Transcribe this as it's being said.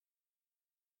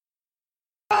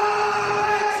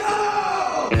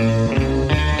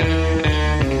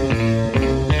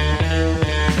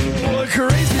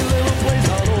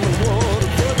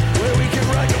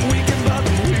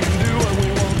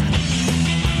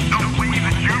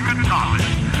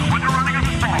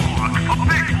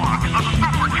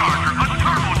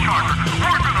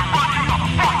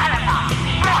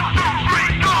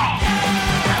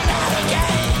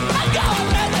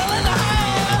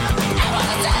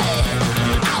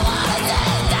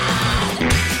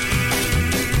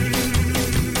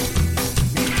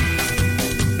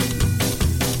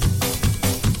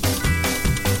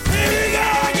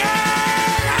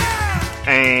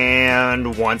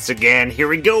And once again, here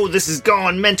we go. This is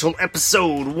Gone Mental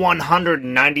episode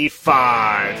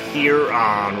 195 here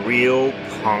on Real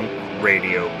Punk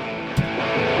Radio.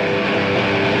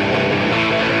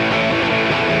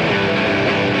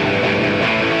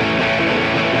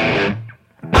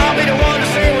 I'll be the one to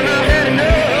say when I've had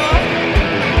enough.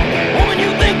 Woman, you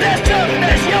think that's tough,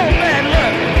 that's your bad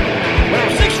luck. When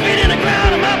I'm 6 feet in the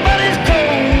ground and my body's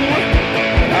cold,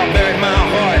 I buried my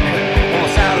heart on the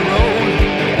side of the road.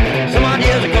 Some odd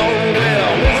years ago, well,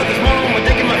 I woke up this morning with a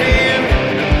dick in my hand.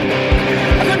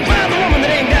 I couldn't find the woman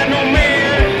that ain't got no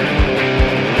man.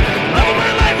 Loving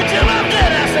my life until I'm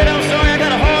dead. I said, I'm sorry, I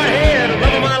got a hard head.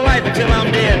 Loving my life until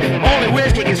I'm dead. Only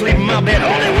whiskey can sleep in my bed.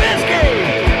 Only whiskey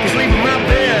can sleep in my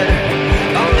bed.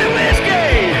 Only whiskey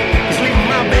can sleep in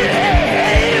my bed. Hey,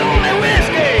 hey, only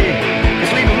whiskey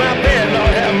can sleep in my bed.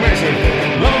 Lord have mercy.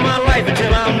 Loving my life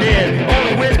until I'm dead.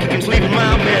 Only whiskey can sleep in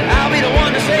my bed. I'll be the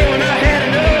one to say when I had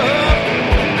enough.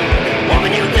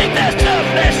 Woman, you think that's tough,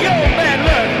 that's your bad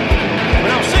luck.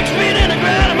 When I'm 6 feet in the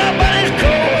ground and my body's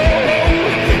cold,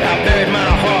 I buried my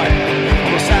heart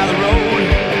on the side of the road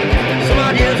some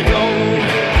odd years ago.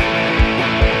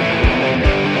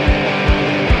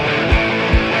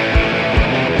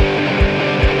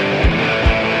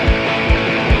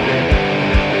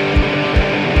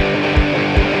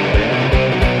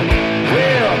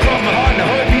 Well, cross my heart and I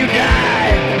hope you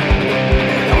die.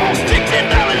 I'm gonna stick $10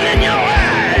 in your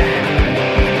eye.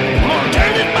 I'm gonna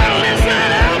turn this bottle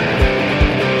inside out.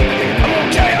 I'm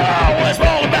gonna tell you all what it's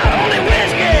all about. Only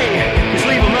whiskey can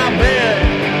sleep in my bed.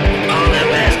 Only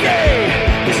whiskey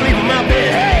can sleep in my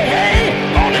bed. Hey, hey,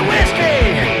 only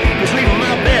whiskey can sleep in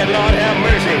my bed. Lord have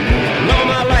mercy. Love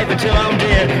my life until I'm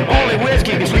dead. Only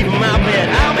whiskey can sleep in my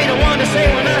bed. I'll be the one to say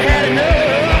when I had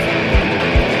enough.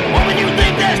 Woman, you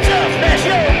think that's tough, that's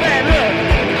your bad luck.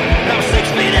 I'm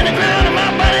 6 feet in the ground and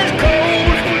my body's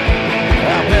cold.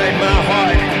 I buried my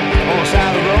heart on the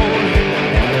side of the road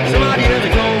some odd years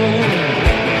ago.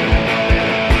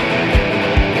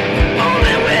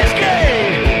 Only whiskey,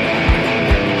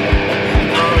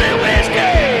 only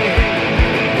whiskey,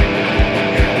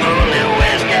 only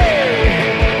whiskey.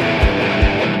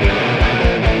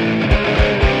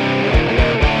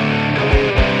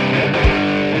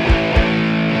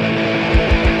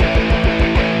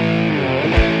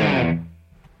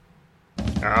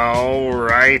 All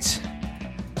right.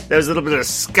 That was a little bit of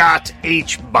Scott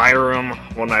H. Byram,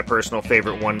 one of my personal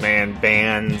favorite one-man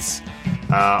bands,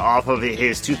 off of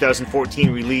his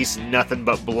 2014 release, Nothing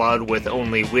But Blood with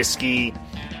Only Whiskey.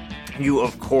 You,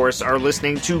 of course, are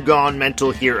listening to Gone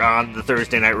Mental here on the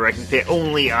Thursday Night Wrecking Pit,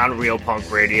 only on Real Punk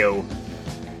Radio,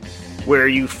 where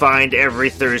you find every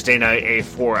Thursday night a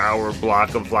 4-hour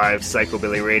block of live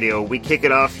psychobilly radio. We kick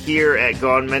it off here at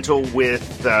Gone Mental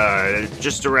with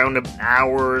just around an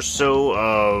hour or so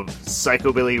of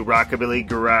psychobilly, rockabilly,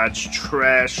 garage,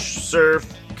 trash, surf,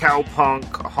 cowpunk,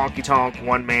 honky-tonk,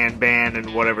 one-man band,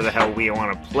 and whatever the hell we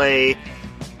want to play.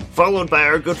 Followed by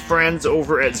our good friends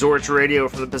over at Zorch Radio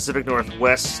from the Pacific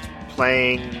Northwest,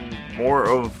 playing more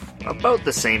of about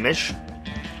the same-ish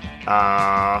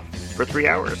for 3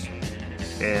 hours.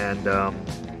 And,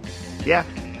 yeah,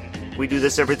 we do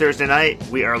this every Thursday night.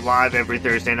 We are live every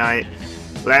Thursday night.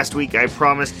 Last week, I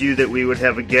promised you that we would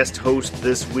have a guest host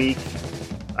this week.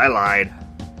 I lied.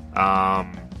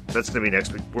 That's going to be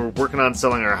next week. We're working on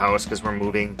selling our house because we're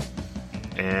moving.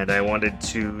 And I wanted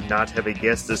to not have a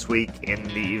guest this week in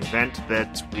the event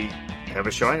that we have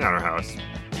a showing on our house.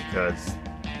 Because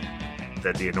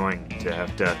that'd be annoying to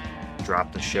have to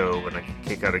drop the show and I can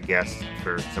kick out a guest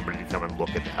for somebody to come and look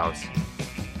at the house.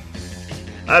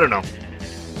 I don't know.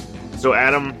 So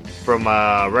Adam from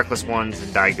Reckless Ones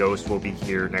and Die Ghost will be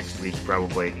here next week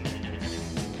probably.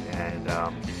 And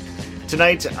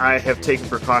tonight I have taken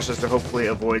precautions to hopefully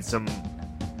avoid some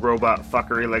robot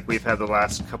fuckery like we've had the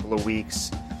last couple of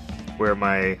weeks where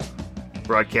my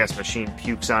broadcast machine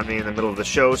pukes on me in the middle of the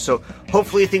show. So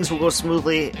hopefully things will go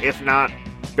smoothly. If not,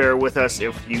 bear with us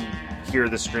if you hear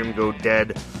the stream go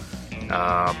dead.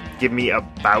 Give me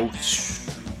about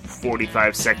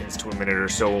 45 seconds to a minute or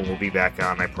so, and we'll be back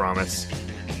on, I promise.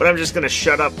 But I'm just going to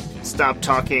shut up, stop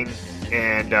talking,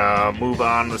 and move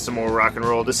on with some more rock and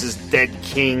roll. This is Dead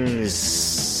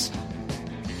Kings,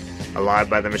 Alive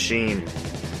by the Machine.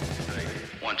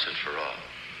 Once and for all,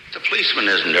 the policeman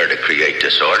isn't there to create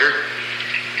disorder.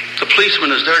 The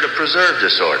policeman is there to preserve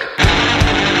disorder.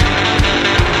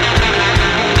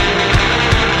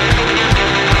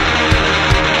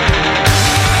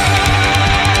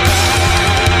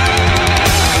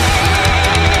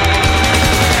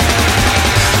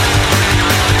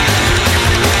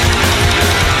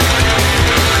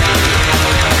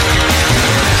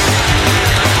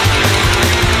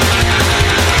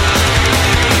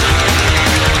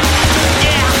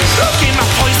 Look in my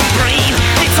poison brain,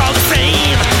 it's all the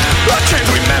same. I can't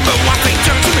remember what they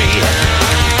done to me.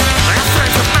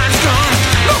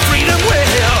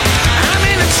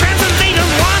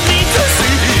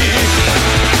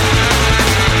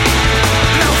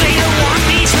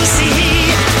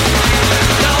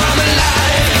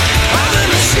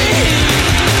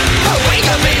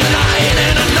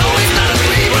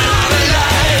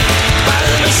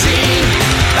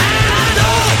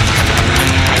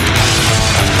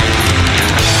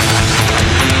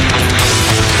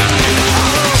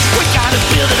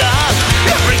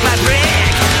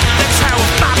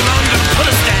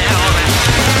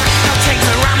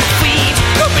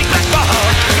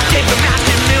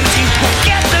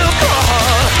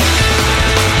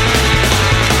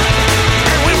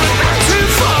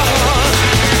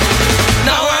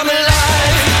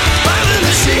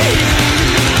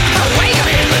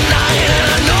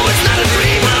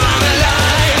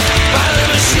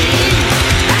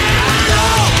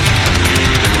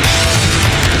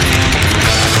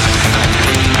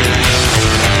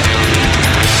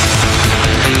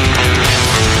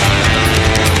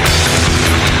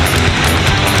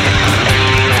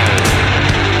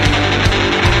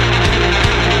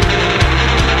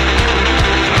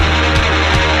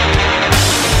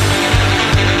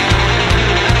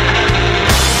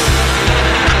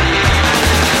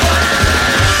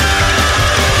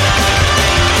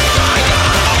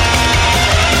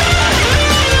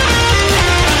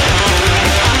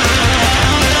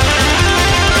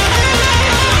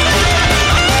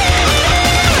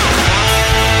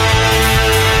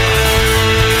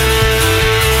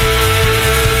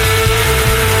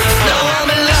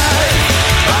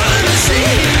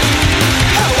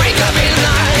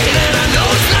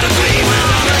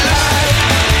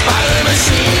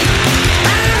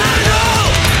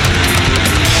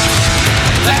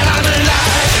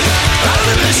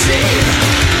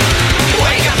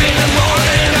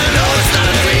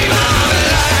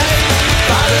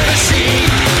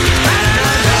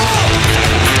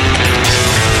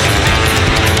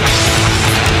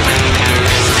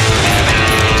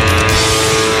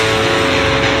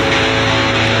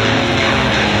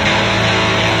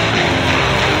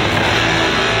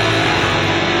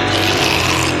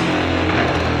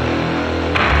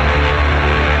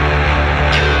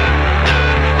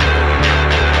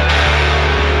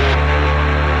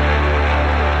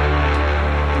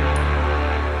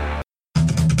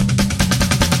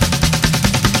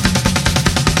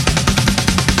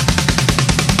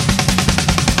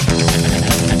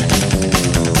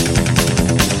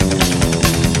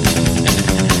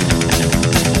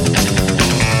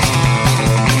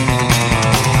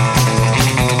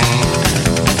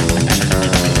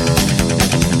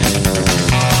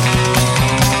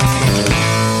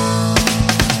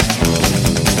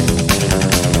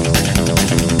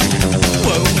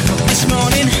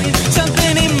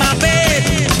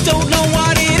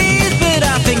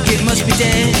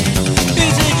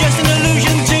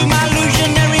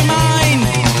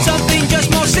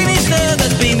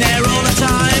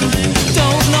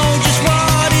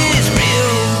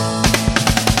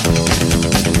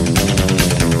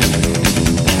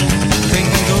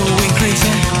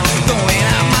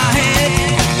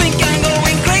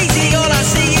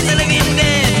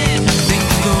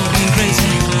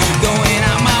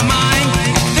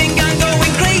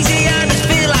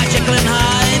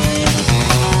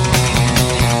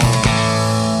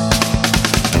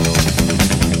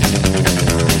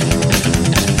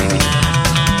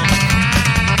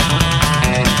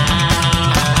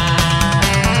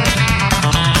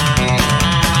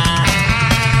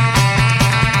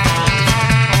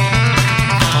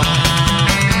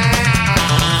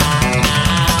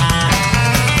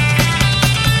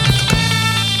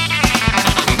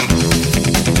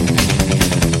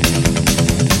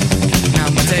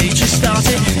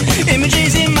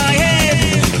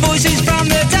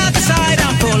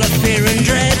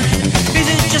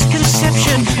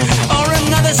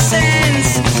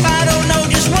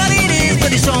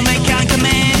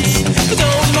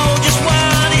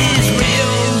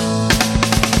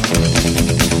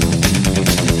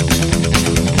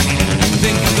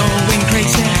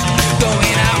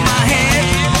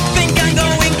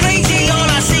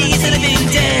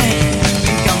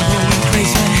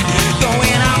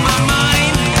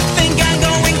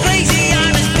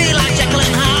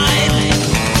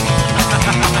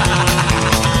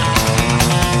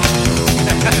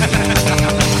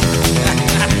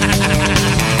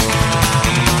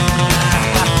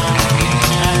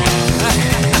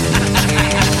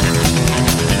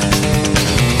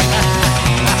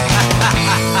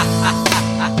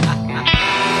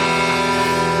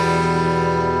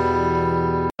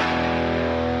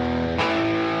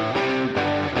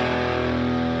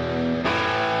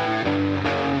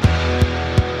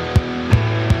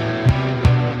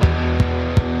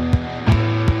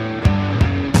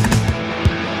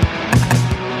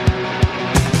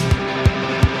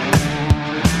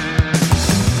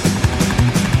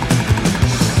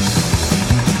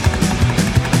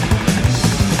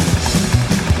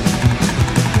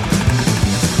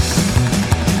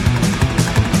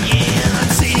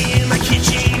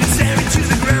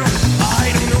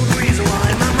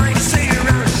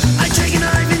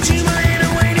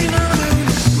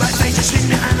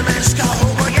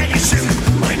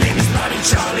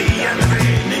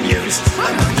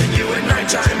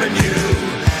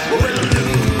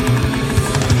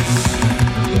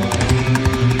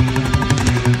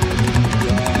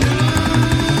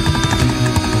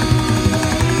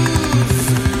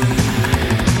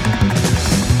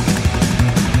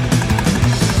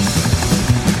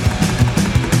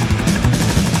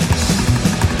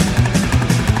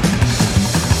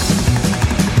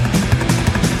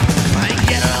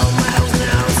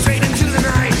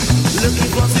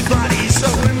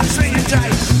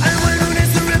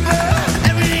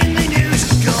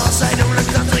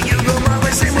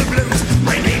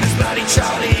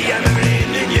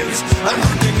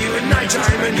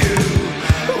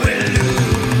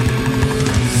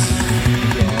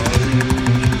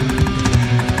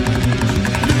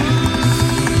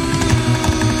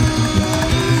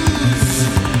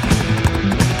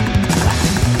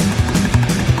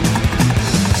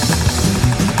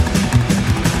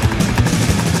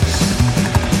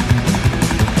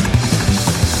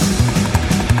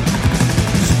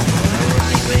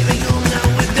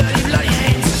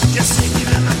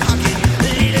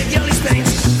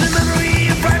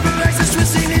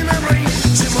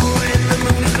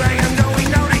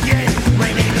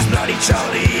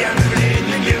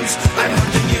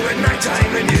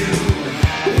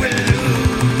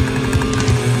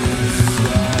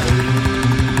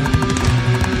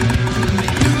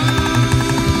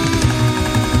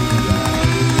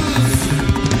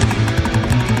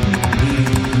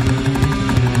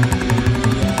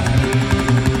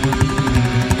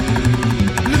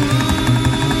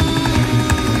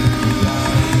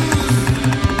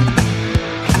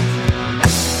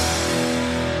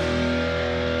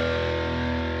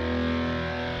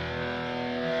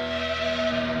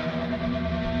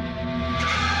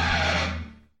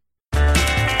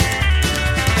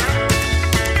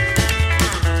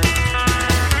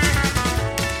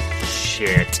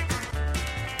 shit.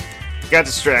 Got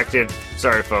distracted.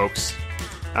 Sorry, folks.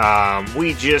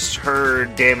 We just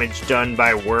heard Damage Done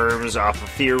by Worms off of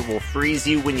Fear Will Freeze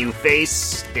You When You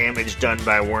Face. Damage Done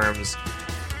by Worms.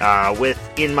 With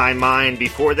In My Mind.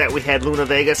 Before that, we had Luna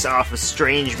Vegas off of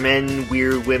Strange Men,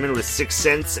 Weird Women with Sixth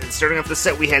Sense. And starting off the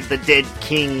set, we had The Dead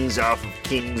Kings off of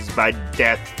Kings by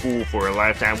Death, Fool for a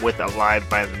Lifetime with Alive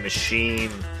by the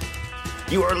Machine.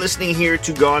 You are listening here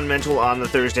to Gone Mental on the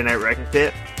Thursday Night Wrecking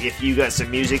Pit. If you got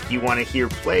some music you want to hear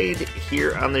played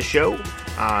here on the show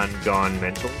on Gone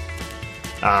Mental,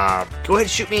 go ahead and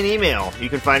shoot me an email. You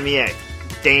can find me at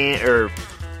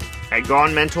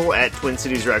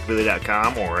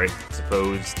GoneMental@TwinCitiesRockabilly.com, or I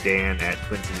suppose Dan at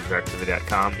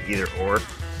TwinCitiesRockabilly.com, either or.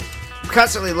 I'm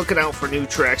constantly looking out for new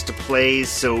tracks to play,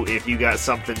 so if you got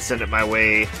something, send it my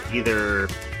way. Either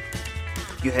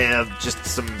you have just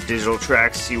some digital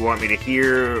tracks you want me to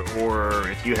hear, or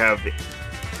if you have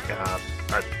a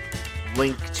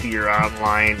link to your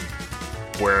online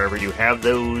wherever you have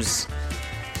those,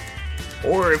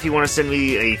 or if you want to send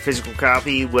me a physical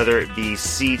copy, whether it be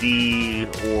CD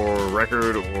or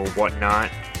record or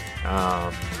whatnot,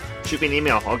 shoot me an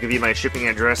email. I'll give you my shipping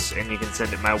address and you can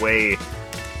send it my way.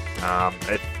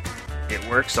 If it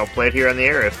works, I'll play it here on the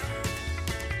air. If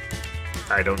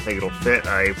I don't think it'll fit,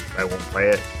 I won't play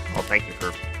it. I'll thank you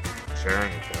for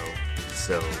sharing it, though.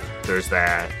 So there's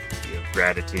that. You have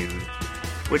gratitude,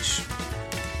 which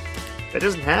that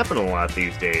doesn't happen a lot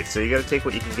these days. So you got to take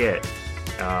what you can get.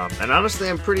 And honestly,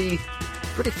 I'm pretty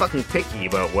fucking picky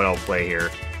about what I'll play here.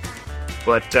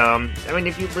 But I mean,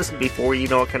 if you've listened before, you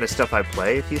know what kind of stuff I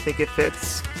play. If you think it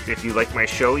fits, if you like my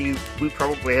show, we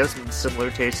probably have some similar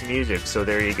taste in music. So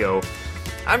there you go.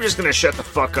 I'm just gonna shut the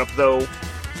fuck up though.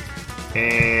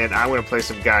 And I'm going to play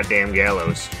some goddamn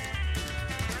Gallows.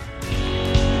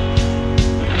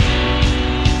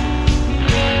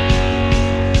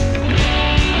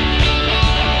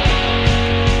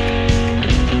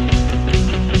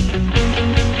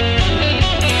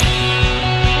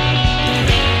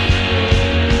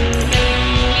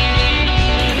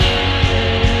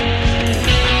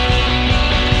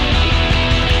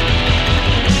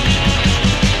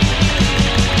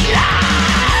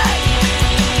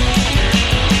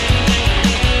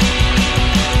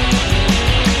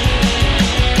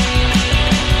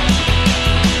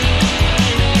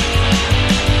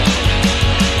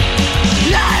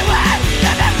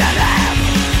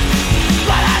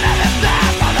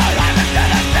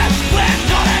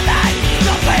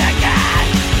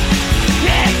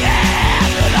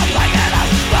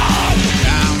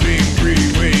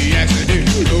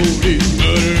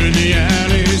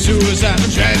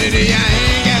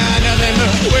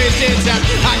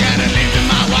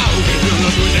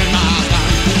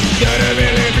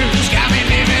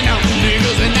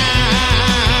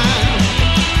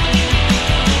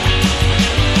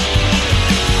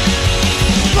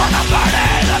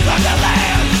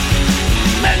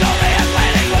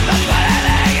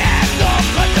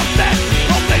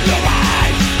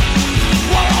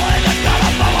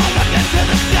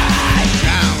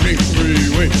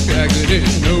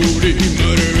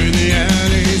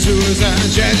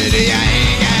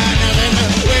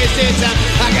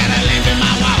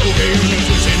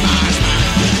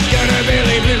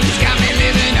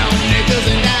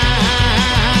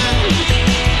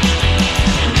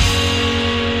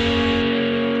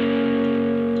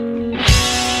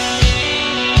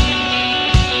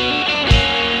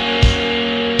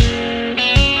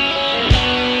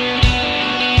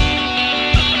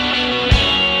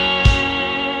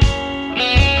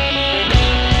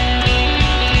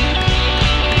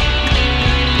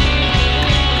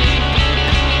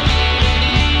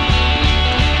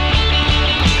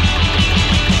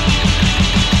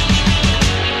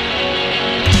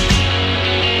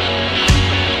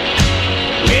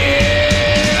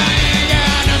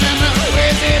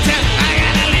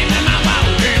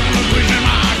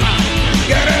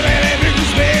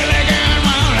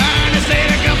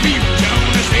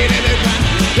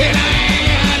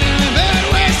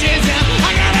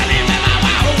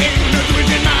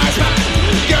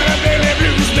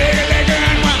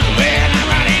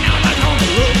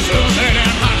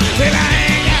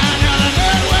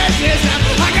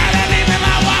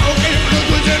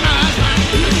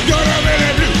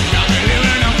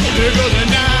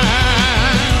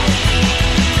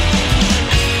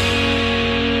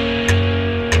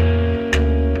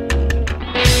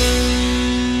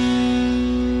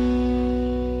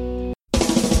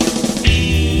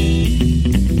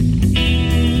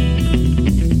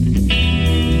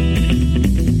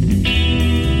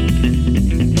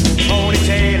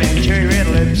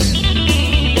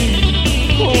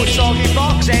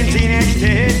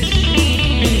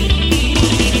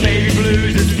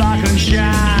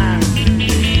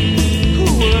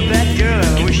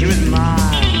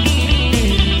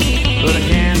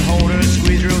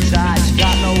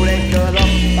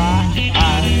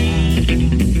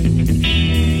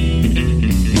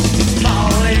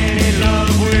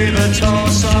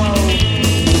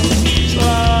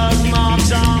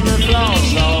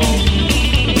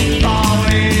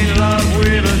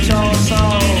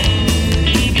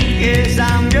 Yes,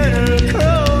 I'm gonna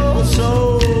crawl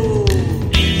so.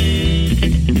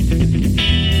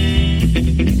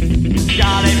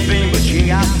 Got everything, but you ain't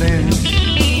got things.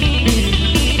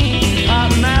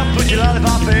 Hot mouth, put your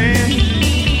lollipop in.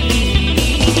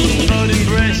 Floating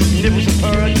breasts, nipples and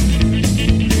purr.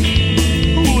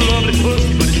 Ooh, lovely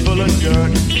pussy, but it's full of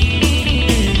dirt.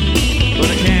 But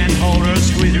I can't hold her,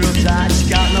 squeeze real tight. She's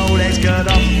got no legs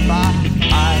cut off by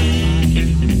eyes.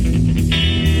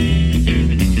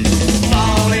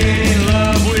 Falling in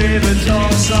love with a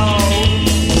torso.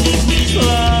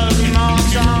 Slug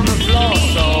marks on the floor,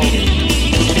 so.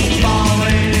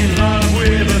 Falling in love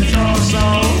with a torso.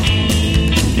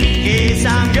 Yes,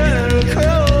 I'm gonna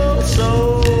crawl so.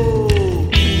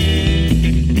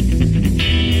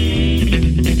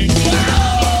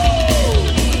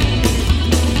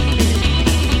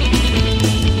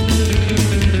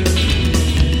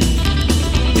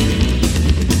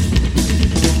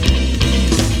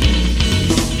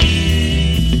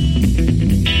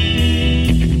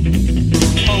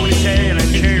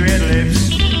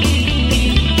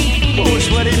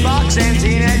 And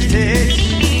teenage tits,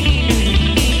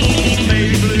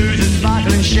 baby blues and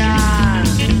sparkling shine.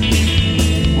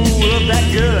 Ooh, love that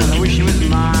girl and I wish she was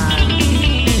mine.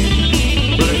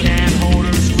 But I can't hold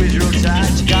her, squeeze her real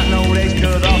tight. She got no legs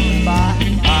cut off by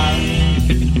eyes.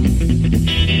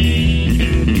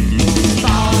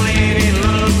 Falling in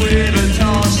love with a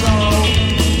torso.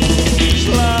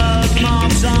 Slug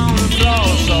marks on the floor,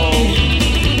 so.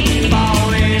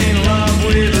 Falling in love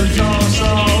with a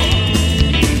torso.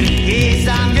 Yes,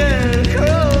 I'm gonna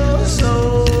crawl so,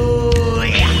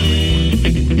 yeah.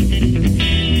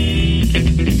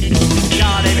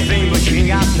 Got everything, but you ain't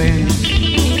got things.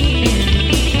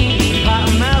 Hot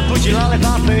mouth, put your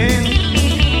lollipop in.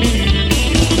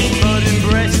 Budding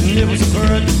breasts, nipples and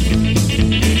purr.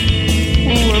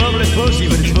 Ooh, a lovely pussy,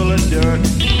 but it's full of dirt.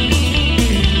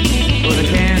 But I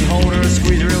can't hold her,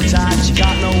 squeeze her real tight. She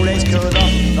got no legs cut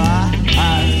off by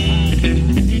eyes.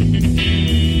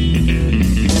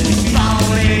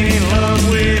 In love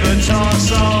with a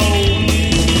torso.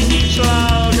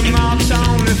 Slug marks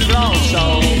on the floor, so.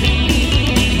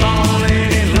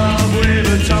 Falling in love with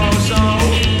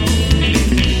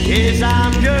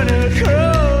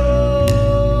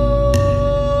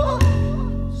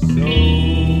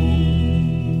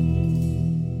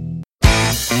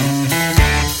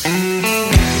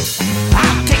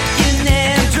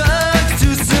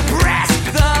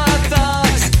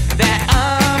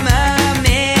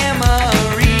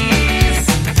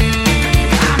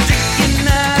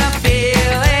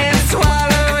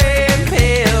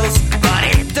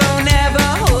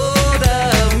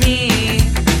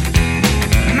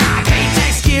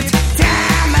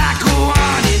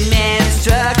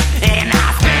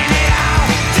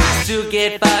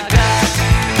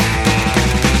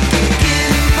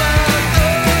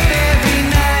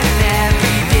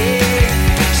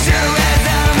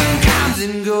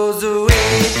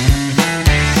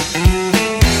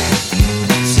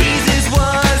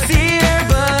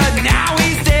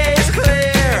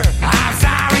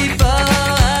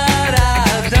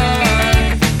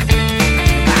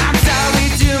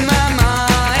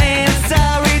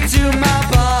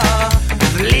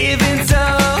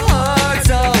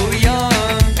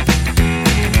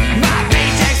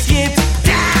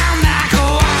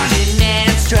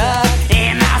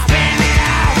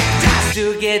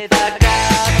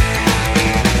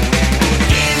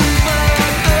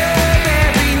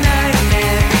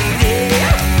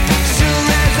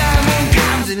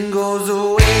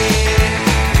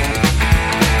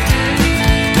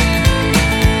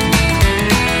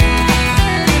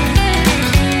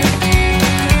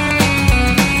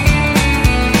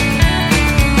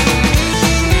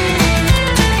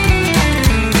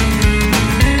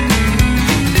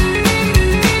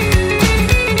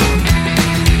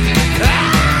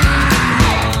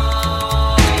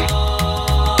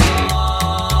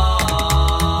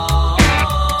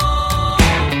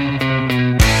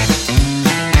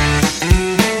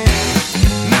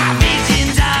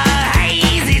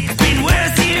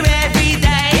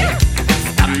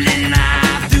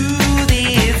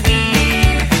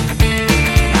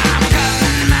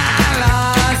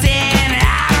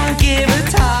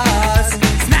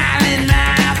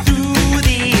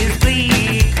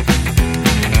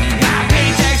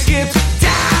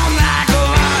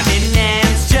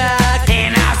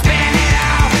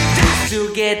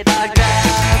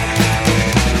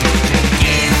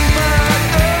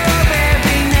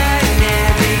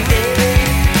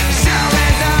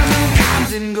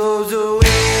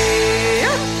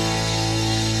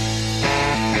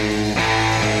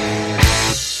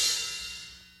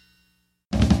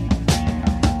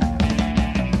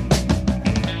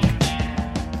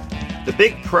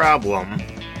big problem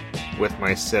with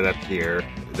my setup here,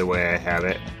 the way I have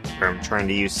it, where I'm trying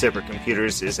to use separate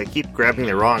computers, is I keep grabbing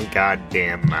the wrong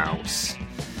goddamn mouse.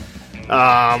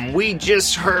 We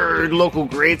just heard local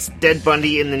greats Dead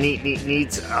Bundy and the Neat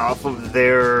Neats off of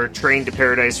their Train to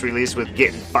Paradise release with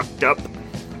Getting Fucked Up.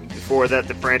 Before that,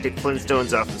 the Frantic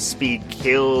Flintstones off of Speed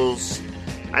Kills.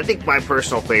 I think my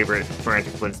personal favorite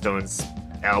Frantic Flintstones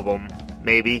album.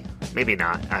 Maybe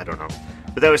not. I don't know.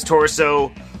 But that was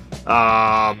Torso.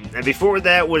 And before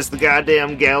that was the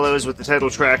goddamn Gallows with the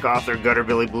title track off their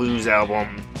Gutterbilly Blues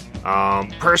album.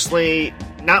 Personally,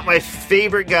 not my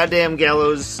favorite goddamn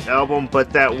Gallows album,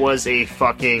 but that was an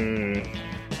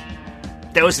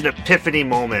epiphany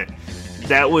moment.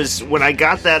 That was, when I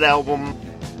got that album,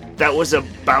 that was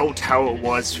about how it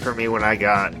was for me when I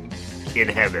got In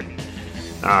Heaven.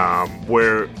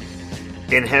 Where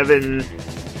In Heaven,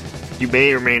 you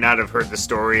may or may not have heard the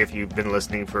story if you've been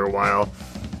listening for a while.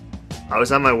 I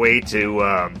was on my way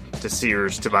to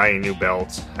Sears to buy a new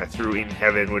belt. I threw In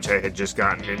Heaven, which I had just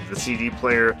gotten into the CD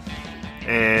player,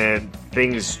 and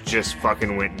things just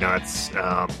fucking went nuts.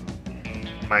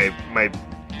 My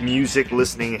music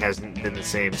listening hasn't been the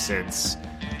same since.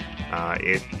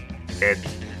 That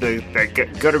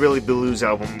Gutterbilly Blues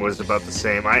album was about the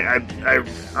same. I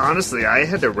honestly, I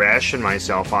had to ration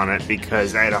myself on it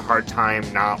because I had a hard time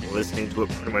not listening to it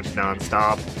pretty much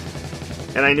nonstop.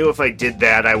 And I knew if I did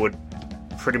that, I would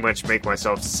pretty much make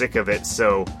myself sick of it,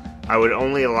 so I would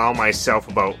only allow myself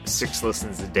about 6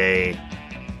 listens a day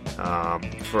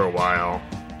for a while.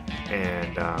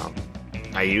 And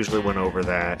I usually went over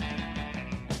that.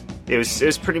 It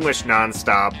was pretty much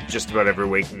non-stop, just about every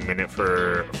waking minute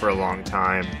for a long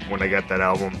time when I got that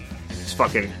album. It's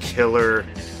fucking killer.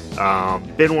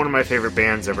 Been one of my favorite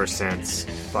bands ever since.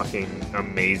 Fucking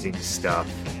amazing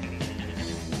stuff.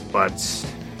 But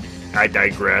I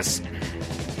digress.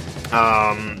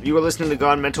 You are listening to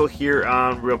Gone Mental here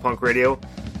on Real Punk Radio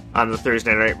on the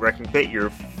Thursday Night Wrecking Pit, your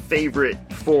favorite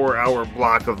 4-hour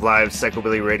block of live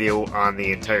psychobilly radio on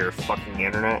the entire fucking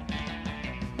internet.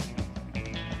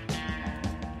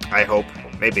 I hope.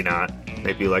 Maybe not.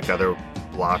 Maybe like other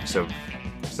blocks of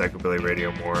psychobilly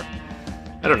radio more.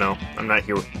 I don't know. I'm not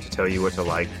here to tell you what to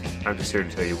like. I'm just here to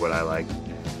tell you what I like.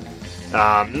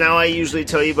 Now, I usually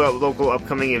tell you about local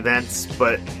upcoming events,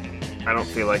 but I don't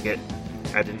feel like it.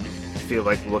 I didn't feel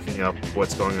like looking up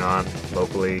what's going on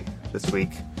locally this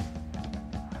week.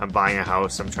 I'm buying a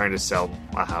house. I'm trying to sell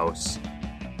a house.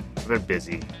 I've been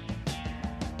busy.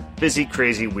 Busy,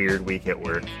 crazy, weird week at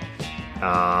work.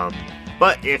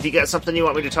 But if you got something you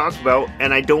want me to talk about,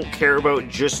 and I don't care about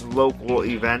just local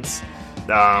events,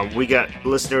 we got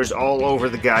listeners all over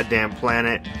the goddamn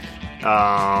planet.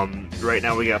 Right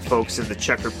now we got folks in the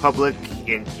Czech Republic,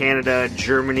 in Canada,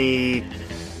 Germany,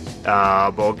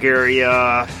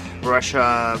 Bulgaria,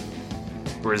 Russia,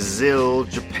 Brazil,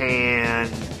 Japan,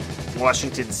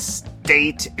 Washington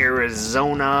State,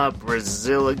 Arizona,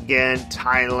 Brazil again,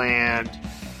 Thailand.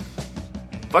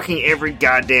 Fucking every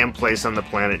goddamn place on the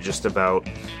planet, just about.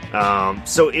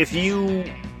 So if you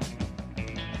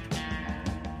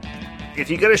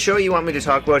got a show you want me to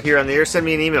talk about here on the air, send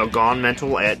me an email,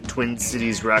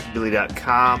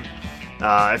 gonmental@twincitiesrockabilly.com.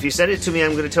 If you send it to me,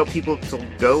 I'm going to tell people to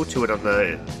go to it on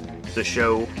the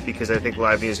show, because I think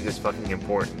live music is fucking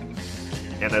important.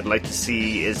 And I'd like to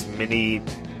see as many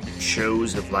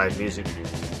shows of live music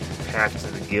packed to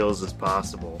the gills as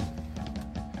possible.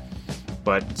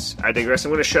 But I digress.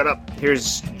 I'm going to shut up.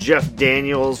 Here's Jeff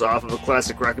Daniels off of a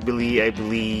classic rockabilly, I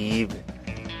believe,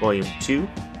 Volume 2,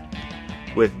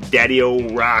 with Daddy-O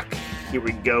Rock. Here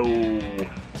we go.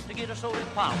 To get a soda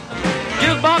pop.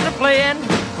 Jukebox are playing,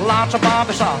 lots of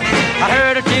Bobby soft. I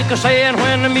heard a chick saying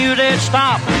when the music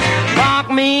stopped,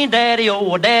 rock me,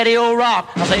 Daddy-O, Daddy-O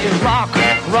rock. I say rock,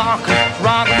 rock,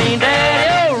 rock me,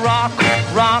 Daddy-O rock,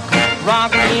 rock,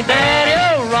 rock me,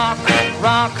 Daddy-O rock,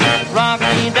 rock, rock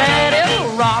me,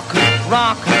 Daddy-O rock,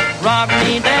 rock, rock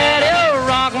me, Daddy-O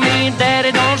rock me,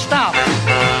 Daddy don't stop.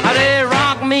 I say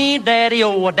rock me,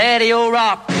 Daddy-O, Daddy-O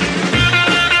rock.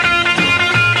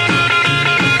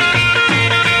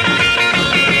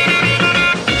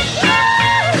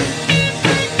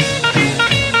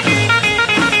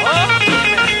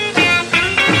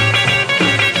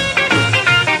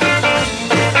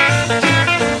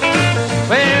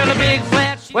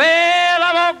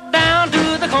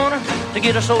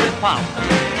 Get a soda pop.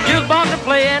 Jukebox are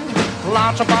playing,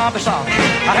 lots of Bobby soft.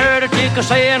 I heard a chick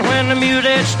saying when the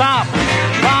music stopped,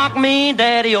 rock me,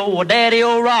 Daddy-O,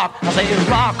 Daddy-O rock. I say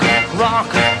rock, rock,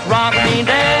 rock me,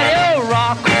 Daddy-O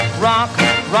rock, rock,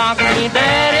 rock me,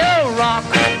 Daddy-O rock,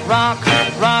 rock,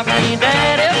 rock me,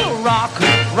 Daddy-O rock,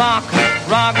 rock,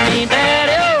 rock me,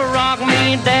 Daddy-O rock me,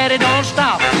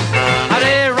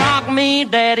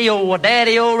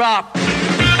 daddy-o rock.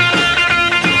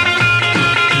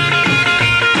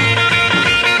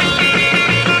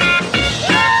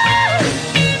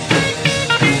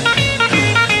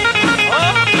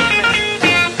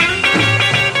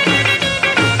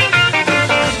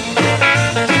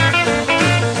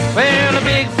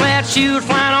 Shoes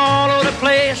flying all over the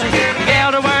place.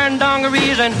 Gals are wearing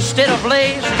dungarees instead of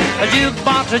lace. A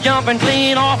jukebox is jumping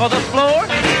clean off of the floor.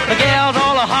 The gals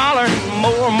all are hollering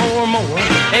more, more, more.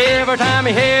 Every time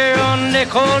you hear a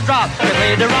nickel drop, they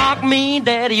play the rock me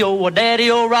daddy-o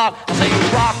rock. I say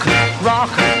rock, rock,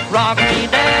 rock me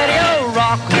daddy-o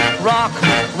rock, rock,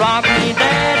 rock me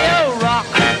daddy-o rock,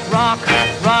 rock,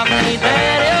 rock me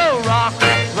daddy-o rock,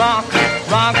 rock,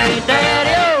 rock me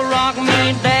daddy-o rock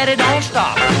me daddy, don't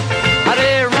stop.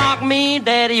 Rock me,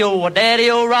 daddy-o rock.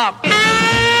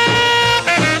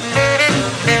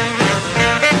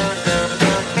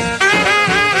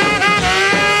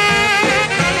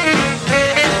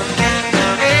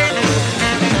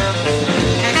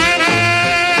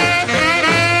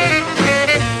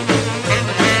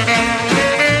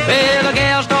 Well, the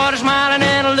gal started smiling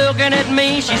and looking at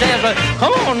me. She says,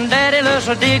 come on, daddy, let's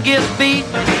dig his beat.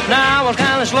 Now I was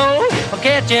kind of slow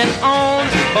catching on,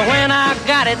 but when I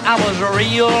got it, I was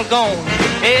real gone.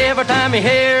 Every time you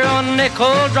hear a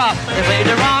nickel drop, they play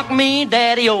the rock me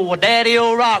daddy-o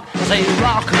rock. I say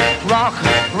rock, rock,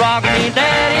 rock me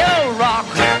daddy-o rock,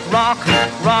 rock,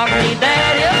 rock me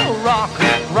daddy-o rock,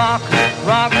 rock,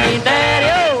 rock me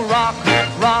daddy-o rock,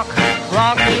 rock,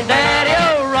 rock me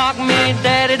daddy-o rock me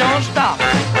daddy, don't stop.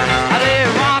 I say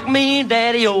rock me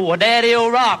daddy-o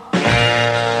rock.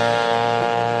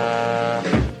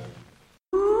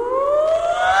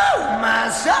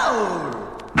 Soul,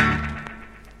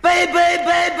 baby,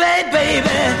 baby,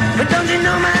 baby, but don't you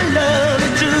know my love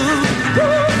is true?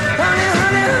 Ooh, honey,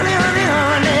 honey, honey, honey,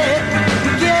 honey,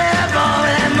 get up all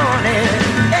that morning,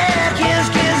 yeah, kiss,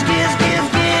 kiss, kiss, kiss,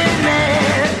 kiss me.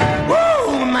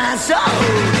 Ooh, my soul,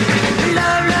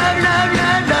 love, love, love,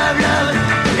 love, love, love,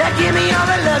 yeah, give me all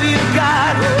the love you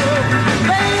got. Ooh,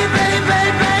 baby,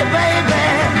 baby, baby,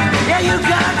 yeah, you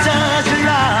got such a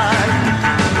lot.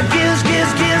 Kiss, kiss,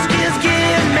 kiss, kiss, kiss.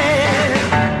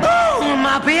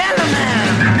 Piano man.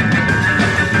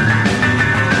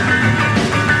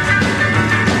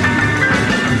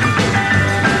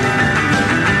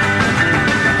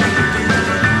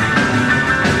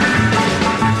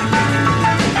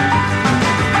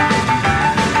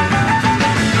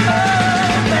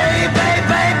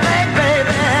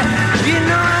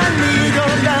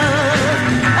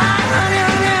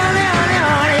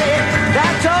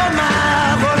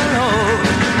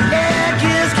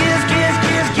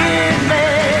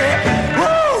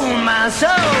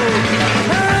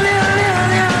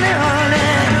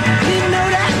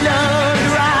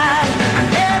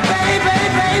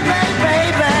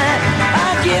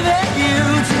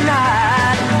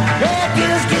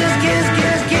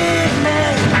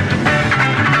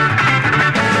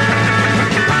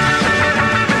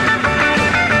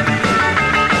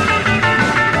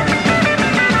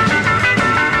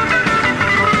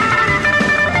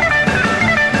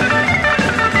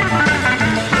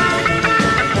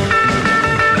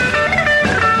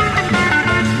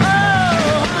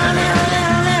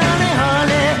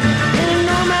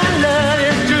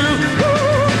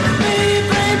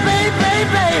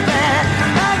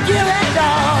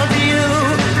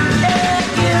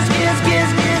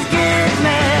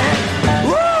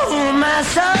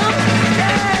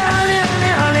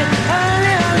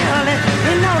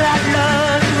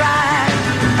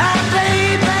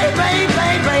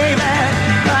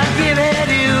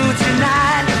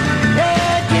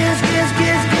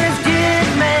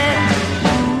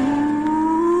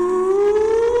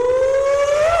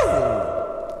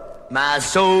 My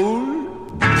soul.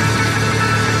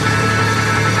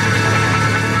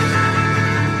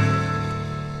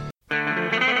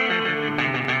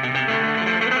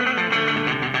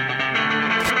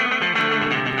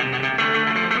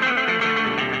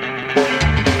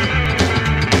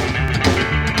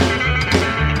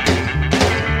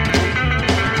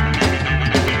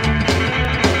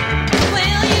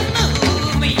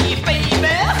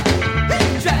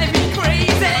 Drive me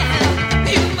crazy.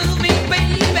 You move me,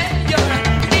 baby. You're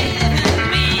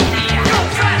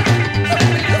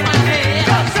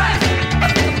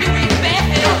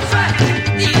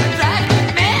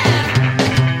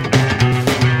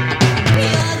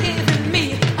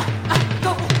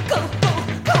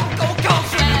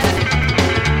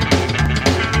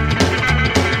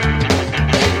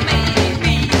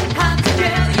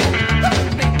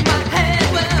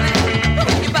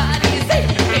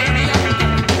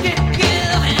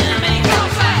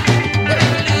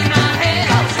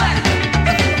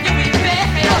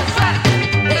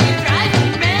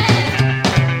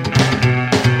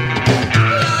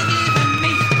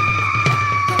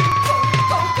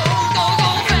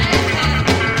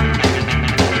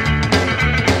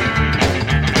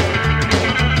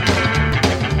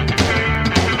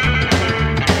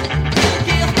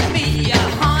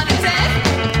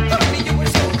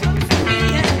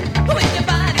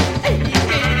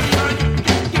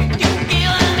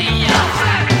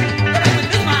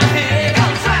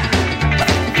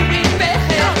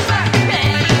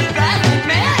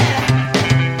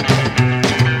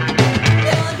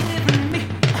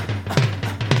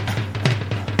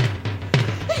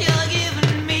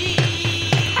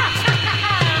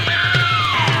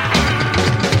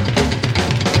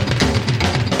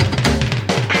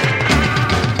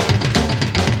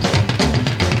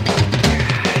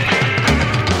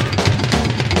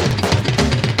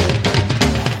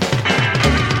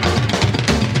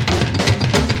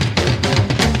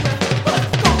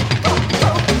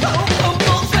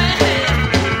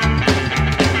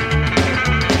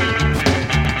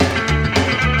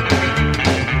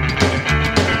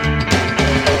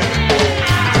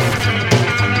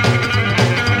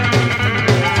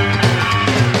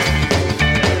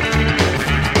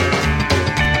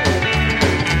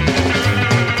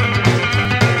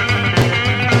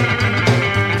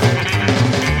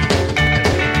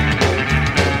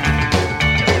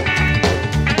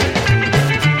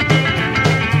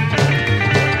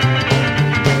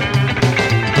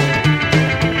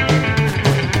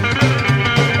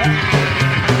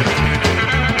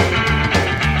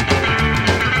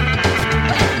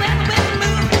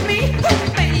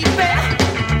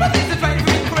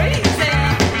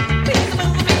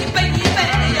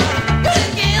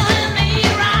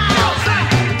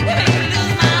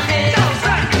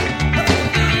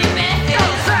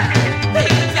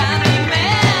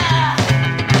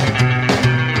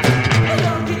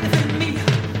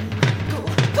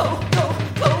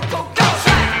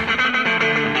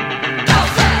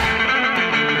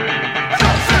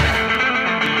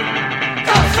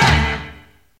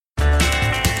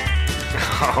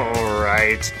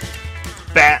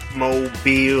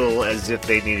spiel as if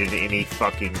they needed any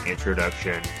fucking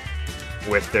introduction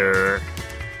with their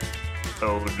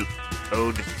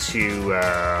ode to,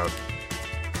 I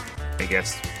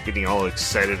guess, getting all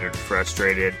excited and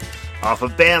frustrated off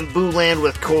of Bamboo Land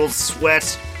with Cold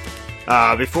Sweat.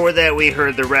 Before that, we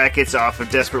heard the Rackets off of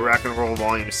Desperate Rock and Roll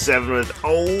Volume 7 with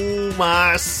Oh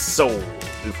My Soul.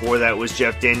 Before that was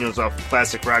Jeff Daniels off of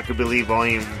Classic Rockabilly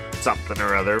Volume something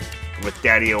or other with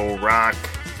Daddy O' Rock.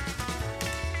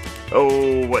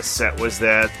 Oh, what set was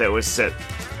that? That was set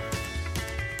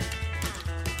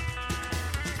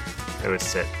 3.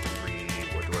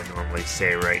 What do I normally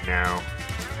say right now?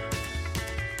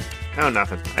 Oh,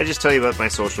 nothing. I just tell you about my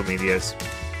social medias.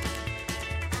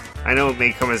 I know it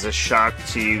may come as a shock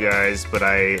to you guys, but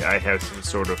I have some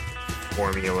sort of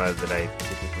formula that I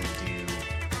typically do.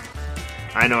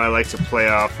 I know I like to play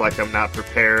off like I'm not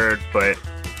prepared, but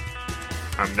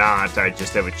I'm not. I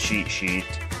just have a cheat sheet.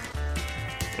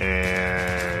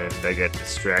 And I got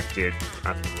distracted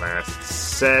on the last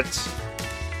set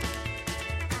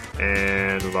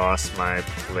and lost my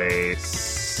place.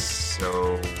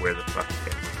 So where the fuck am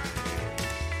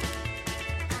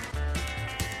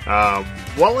I?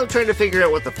 While I'm trying to figure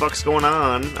out what the fuck's going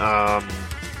on,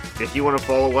 if you want to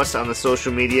follow us on the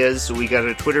social medias, we got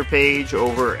a Twitter page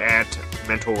over at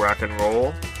Mental Rock and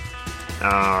Roll.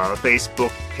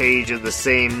 Facebook page of the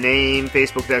same name,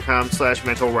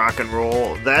 facebook.com/mental rock and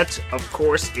roll. That, of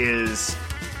course, is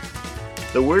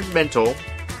the word mental,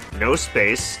 no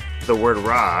space, the word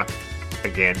rock,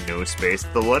 again, no space,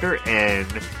 the letter N,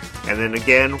 and then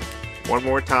again, one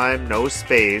more time, no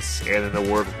space, and then the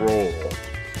word roll.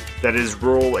 That is,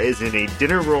 roll as in a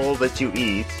dinner roll that you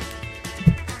eat,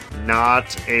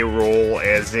 not a roll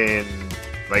as in,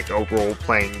 like, a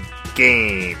role-playing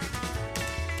game.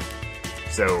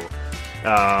 So,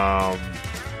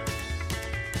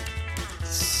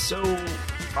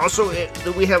 also,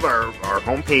 we have our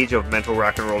homepage of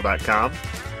mentalrockandroll.com.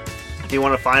 If you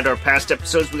want to find our past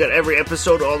episodes, we got every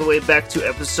episode all the way back to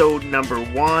episode number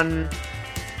 1.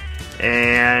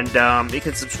 And you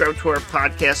can subscribe to our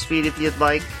podcast feed if you'd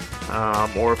like.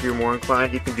 Or if you're more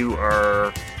inclined, you can do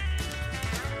our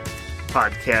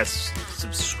podcast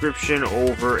subscription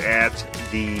over at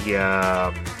the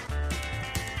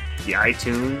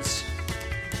iTunes.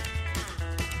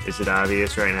 Is it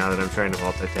obvious right now that I'm trying to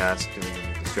multitask and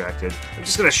I'm distracted? I'm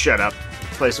just gonna shut up,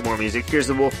 play some more music. Here's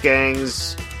the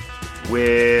Wolfgangs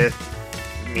with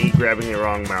me grabbing the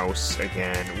wrong mouse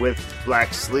again. With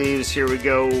Black Sleeves, here we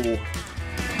go.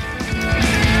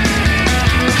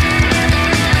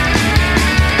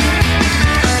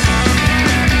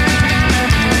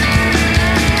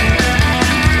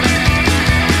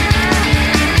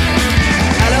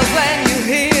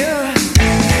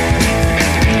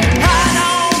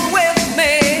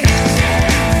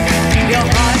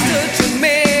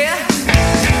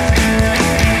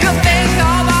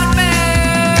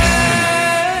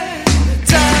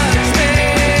 Touch me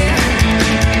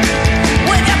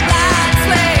with your blind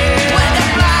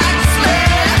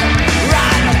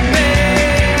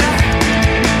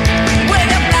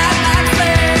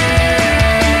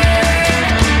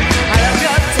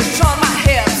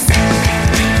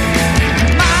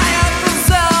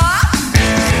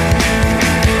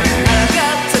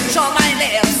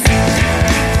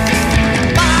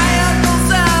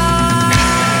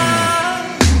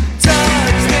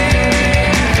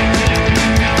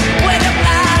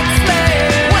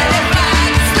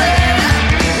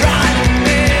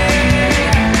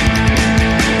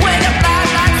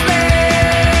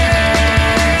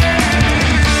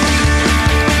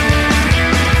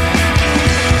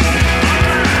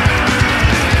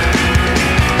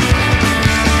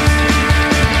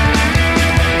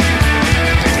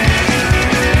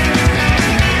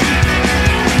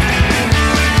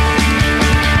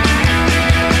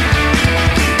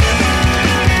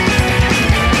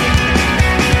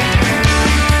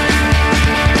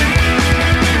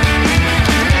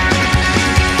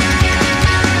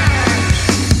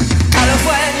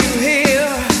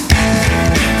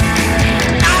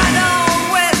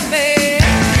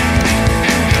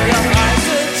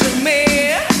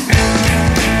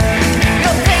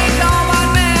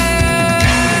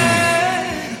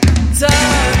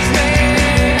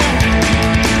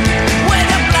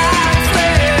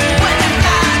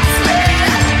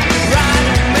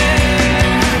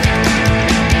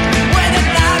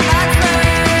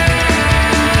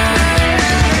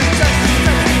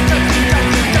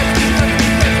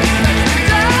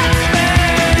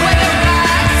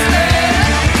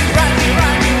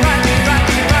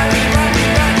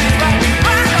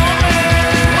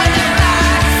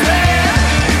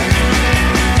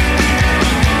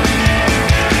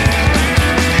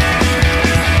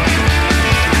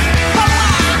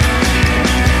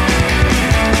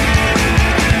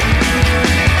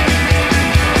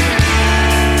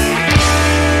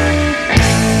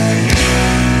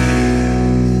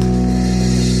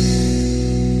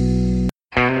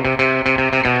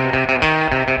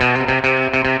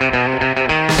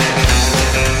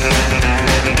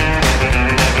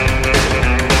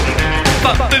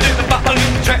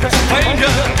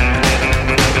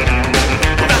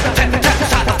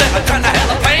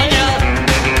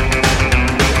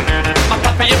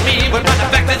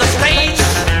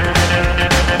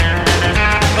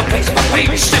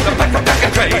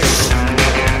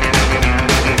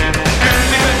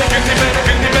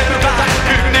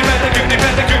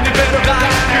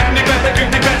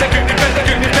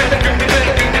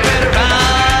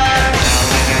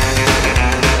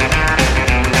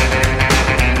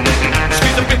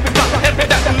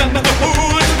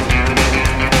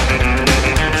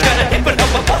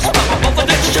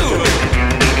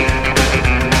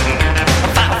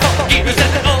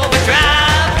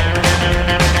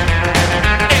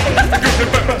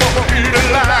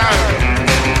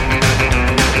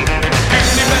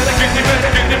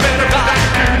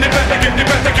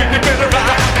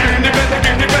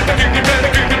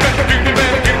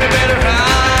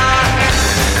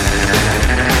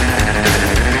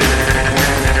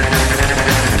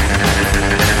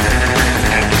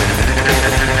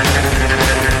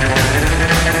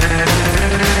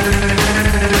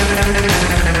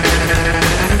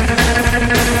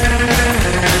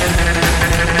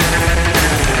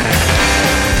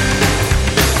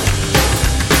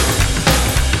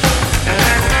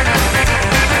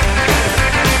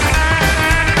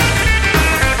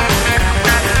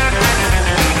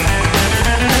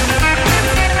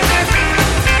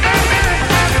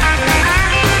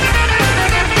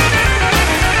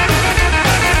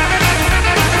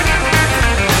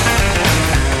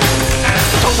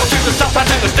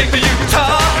the state of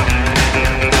Utah.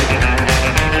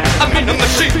 I'm in the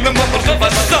machine, the muscles of a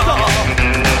saw.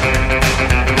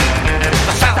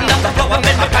 The sound of the blower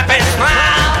made my pappy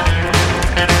smile.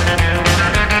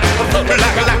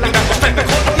 Like a lightning that will stand a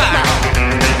quarter mile.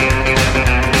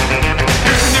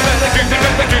 Give me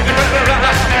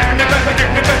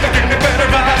better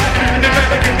ride.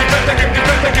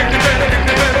 Give me better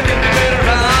ride. Give me better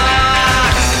ride.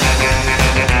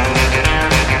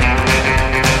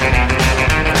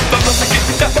 But must I get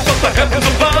you down from the heavens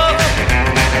above?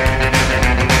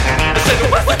 I said,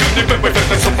 what's the good news when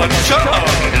there's so much show?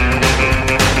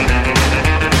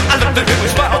 I love the little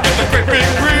smile with the great big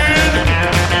grin.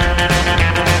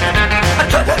 I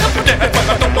try to help you dad, but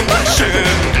I don't know my shit.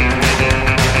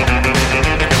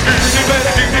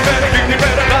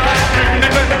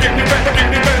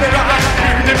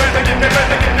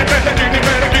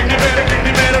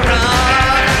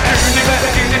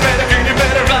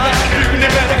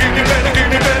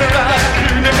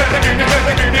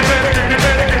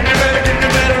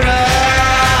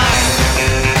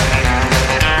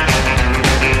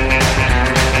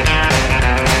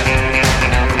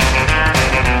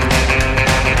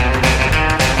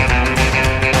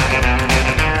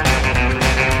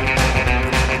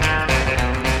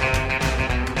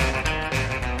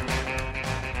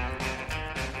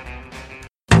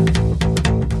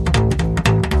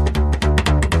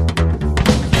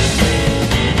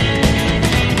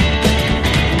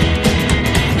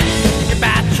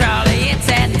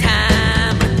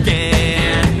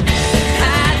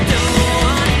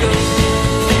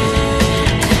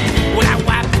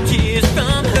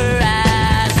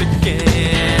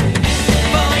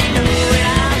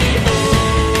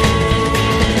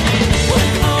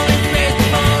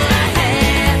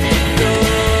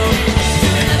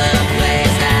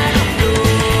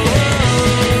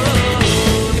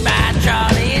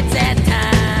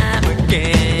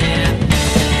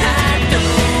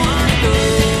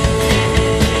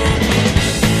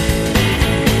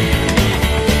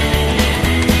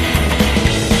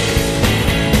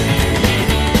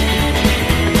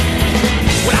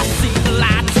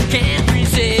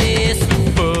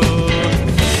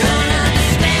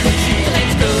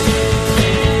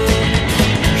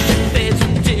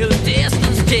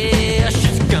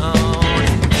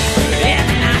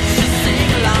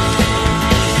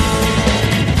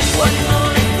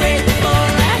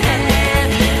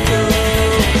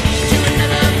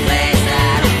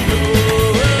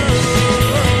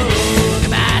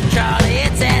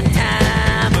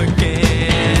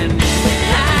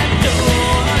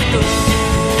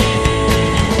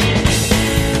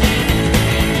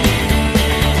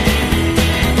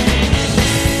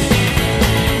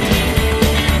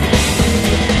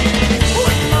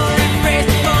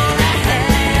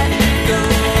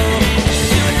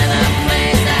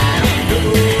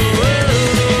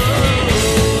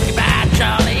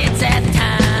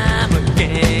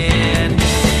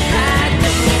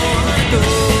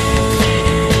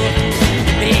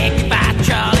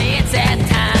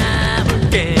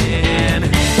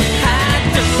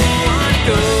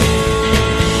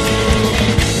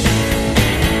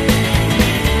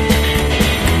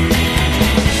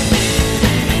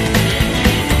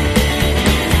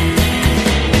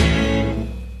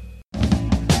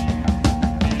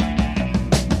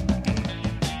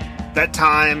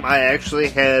 I actually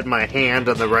had my hand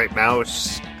on the right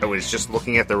mouse. I was just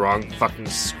looking at the wrong fucking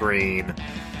screen.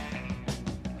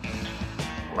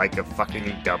 Like a fucking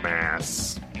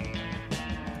dumbass.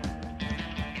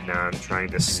 Now I'm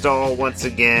trying to stall once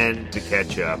again to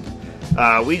catch up.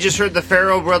 We just heard the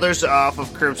Farrell Brothers off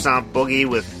of Curb Stomp Boogie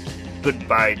with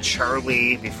Goodbye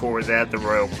Charlie. Before that, the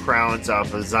Royal Crowns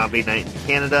off of Zombie Night in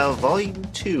Canada, Volume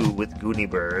 2 with Goonie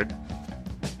Bird.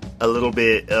 A little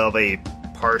bit of a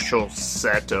partial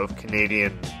set of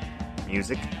Canadian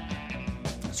music.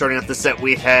 Starting off the set,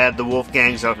 we had the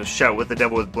Wolfgangs off of Shout with the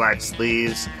Devil with Black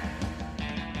Sleeves.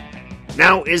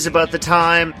 Now is about the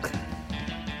time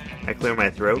I clear my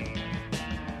throat.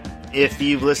 If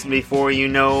you've listened before, you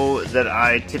know that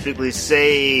I typically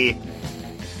say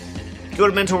go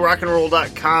to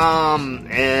mentalrockandroll.com,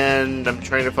 and I'm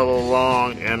trying to follow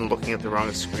along and looking at the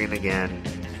wrong screen again.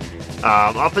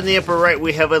 Up in the upper right,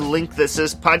 we have a link that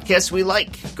says Podcasts We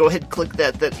Like. Go ahead and click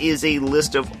that. That is a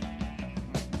list of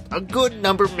a good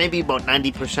number, maybe about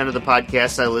 90% of the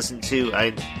podcasts I listen to.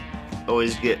 I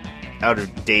always get out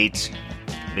of date.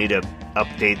 Need to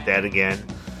update that again.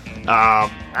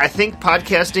 I think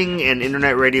podcasting and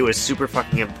internet radio is super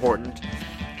fucking important.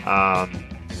 I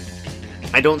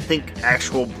don't think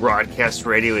actual broadcast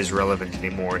radio is relevant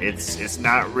anymore. It's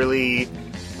not really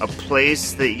a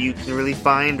place that you can really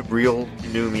find real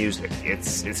new music.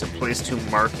 It's a place to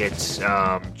market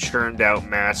churned out,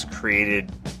 mass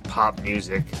created pop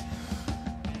music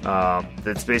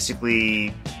that's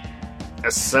basically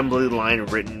assembly line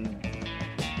written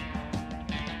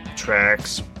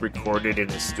tracks recorded in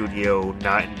a studio,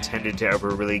 not intended to ever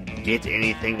really get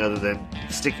anything other than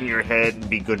stick in your head and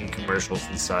be good in commercials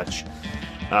and such.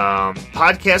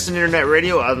 Podcast and internet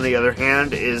radio, on the other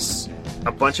hand, is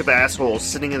a bunch of assholes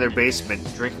sitting in their basement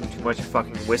drinking too much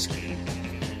fucking whiskey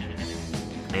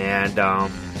and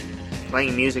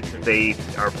playing music that they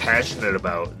are passionate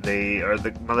about. They are the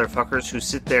motherfuckers who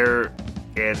sit there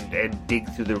and dig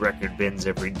through the record bins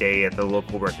every day at the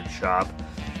local record shop.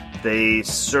 They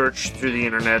search through the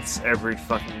internets every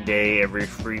fucking day, every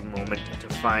free moment, to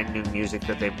find new music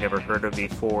that they've never heard of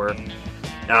before.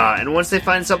 And once they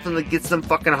find something that gets them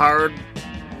fucking hard,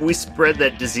 we spread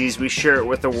that disease. We share it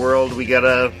with the world. We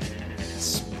gotta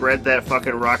spread that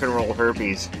fucking rock and roll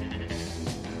herpes.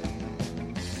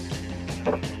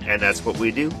 And that's what we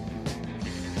do.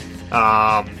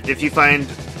 If you find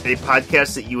a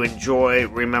podcast that you enjoy,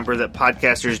 remember that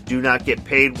podcasters do not get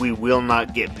paid. We will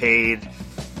not get paid.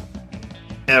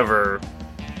 Ever,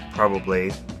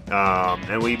 probably.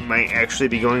 And we might actually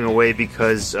be going away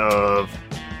because of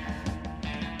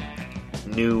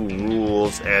new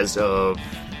rules as of,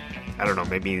 I don't know,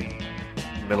 maybe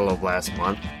middle of last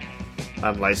month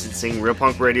on licensing. Real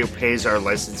Punk Radio pays our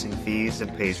licensing fees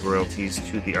and pays royalties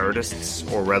to the artists,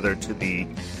 or rather to the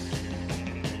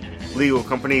legal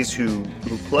companies who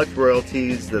collect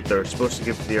royalties that they're supposed to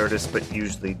give to the artists but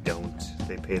usually don't.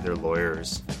 They pay their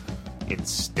lawyers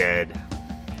instead.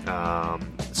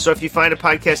 So if you find a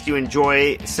podcast you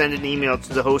enjoy, send an email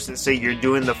to the host and say you're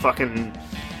doing the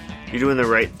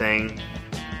right thing,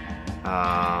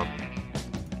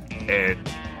 and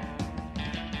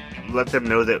let them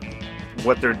know that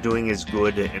what they're doing is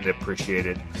good and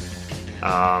appreciated.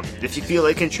 If you feel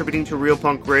like contributing to Real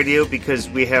Punk Radio, because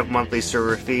we have monthly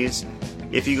server fees,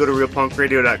 if you go to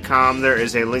realpunkradio.com, there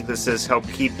is a link that says help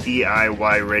keep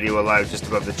DIY radio alive just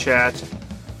above the chat.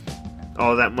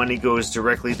 All that money goes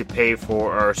directly to pay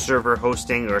for our server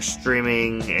hosting, our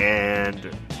streaming,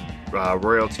 and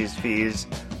royalties fees.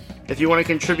 If you want to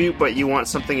contribute, but you want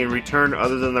something in return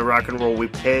other than the rock and roll we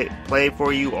play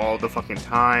for you all the fucking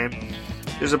time,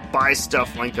 there's a buy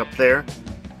stuff link up there.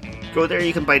 Go there,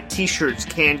 you can buy t-shirts,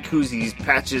 canned koozies,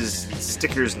 patches,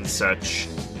 stickers, and such.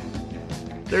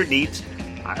 They're neat.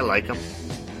 I like them.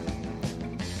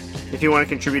 If you want to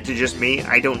contribute to just me,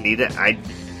 I don't need it.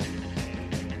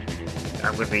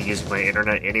 I'm going to be using my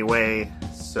internet anyway,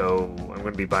 so I'm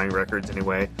going to be buying records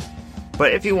anyway.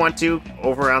 But if you want to,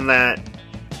 over on that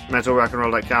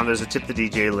mentalrockandroll.com, there's a Tip the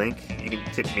DJ link. You can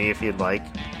tip me if you'd like.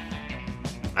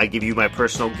 I give you my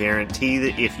personal guarantee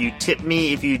that if you tip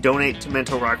me, if you donate to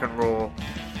Mental Rock and Roll,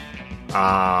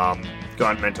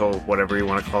 Gone Mental, whatever you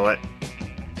want to call it,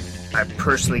 I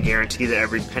personally guarantee that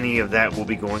every penny of that will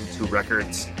be going to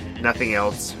records, nothing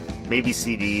else. Maybe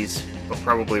CDs, but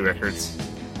probably records.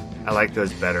 I like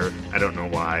those better. I don't know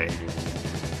why. I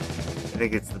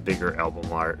think it's the bigger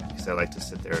album art, because I like to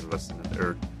sit there and listen to,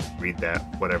 or read that,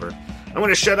 whatever. I'm going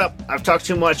to shut up. I've talked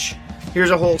too much. Here's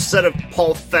a whole set of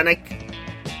Paul Fennick,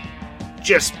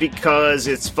 just because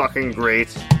it's fucking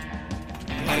great.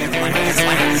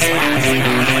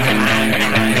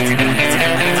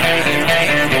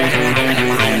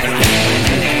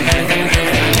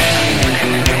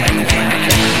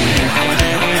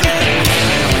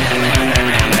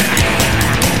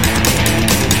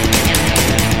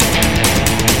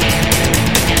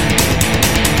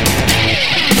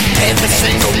 Every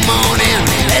single morning,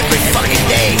 every fucking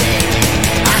day,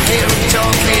 I hear them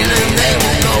talking and they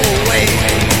won't go away.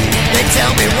 They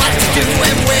tell me what to do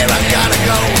and where I gotta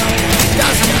go.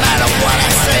 Doesn't matter what I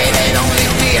say,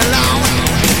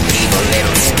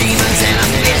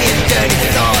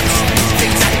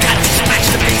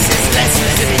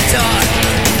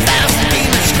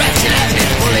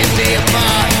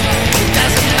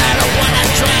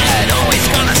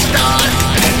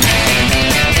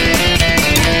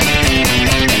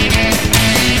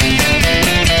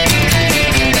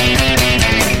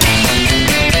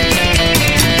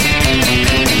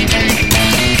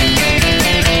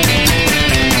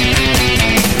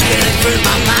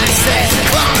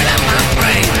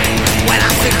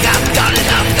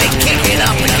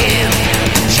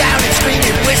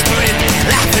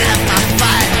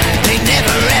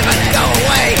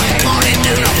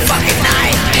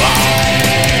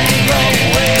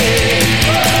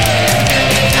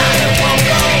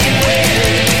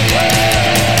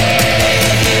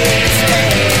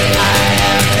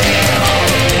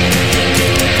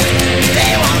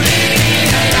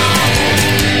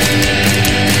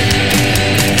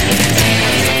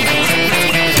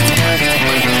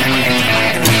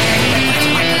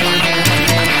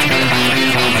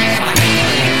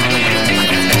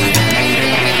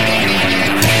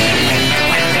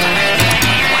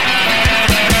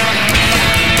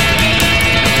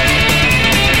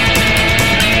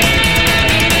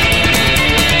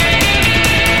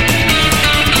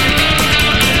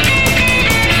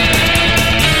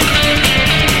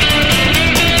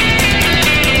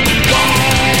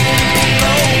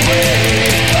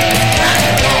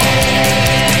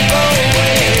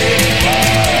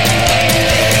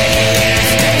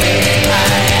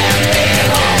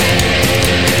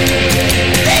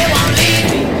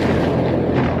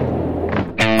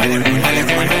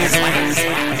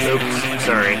 Oops,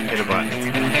 sorry, hit a button.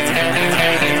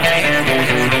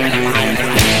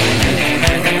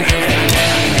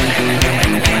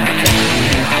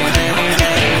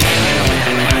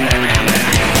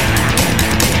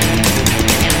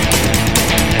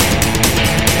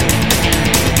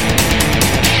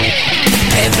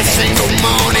 Every single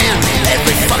morning,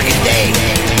 every fucking day,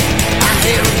 I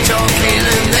hear them talking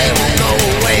and they won't go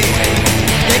away.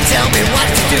 They tell me what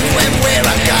to do and where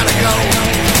I gotta go.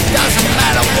 Doesn't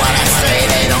matter what I say,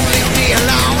 they don't leave me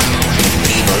alone.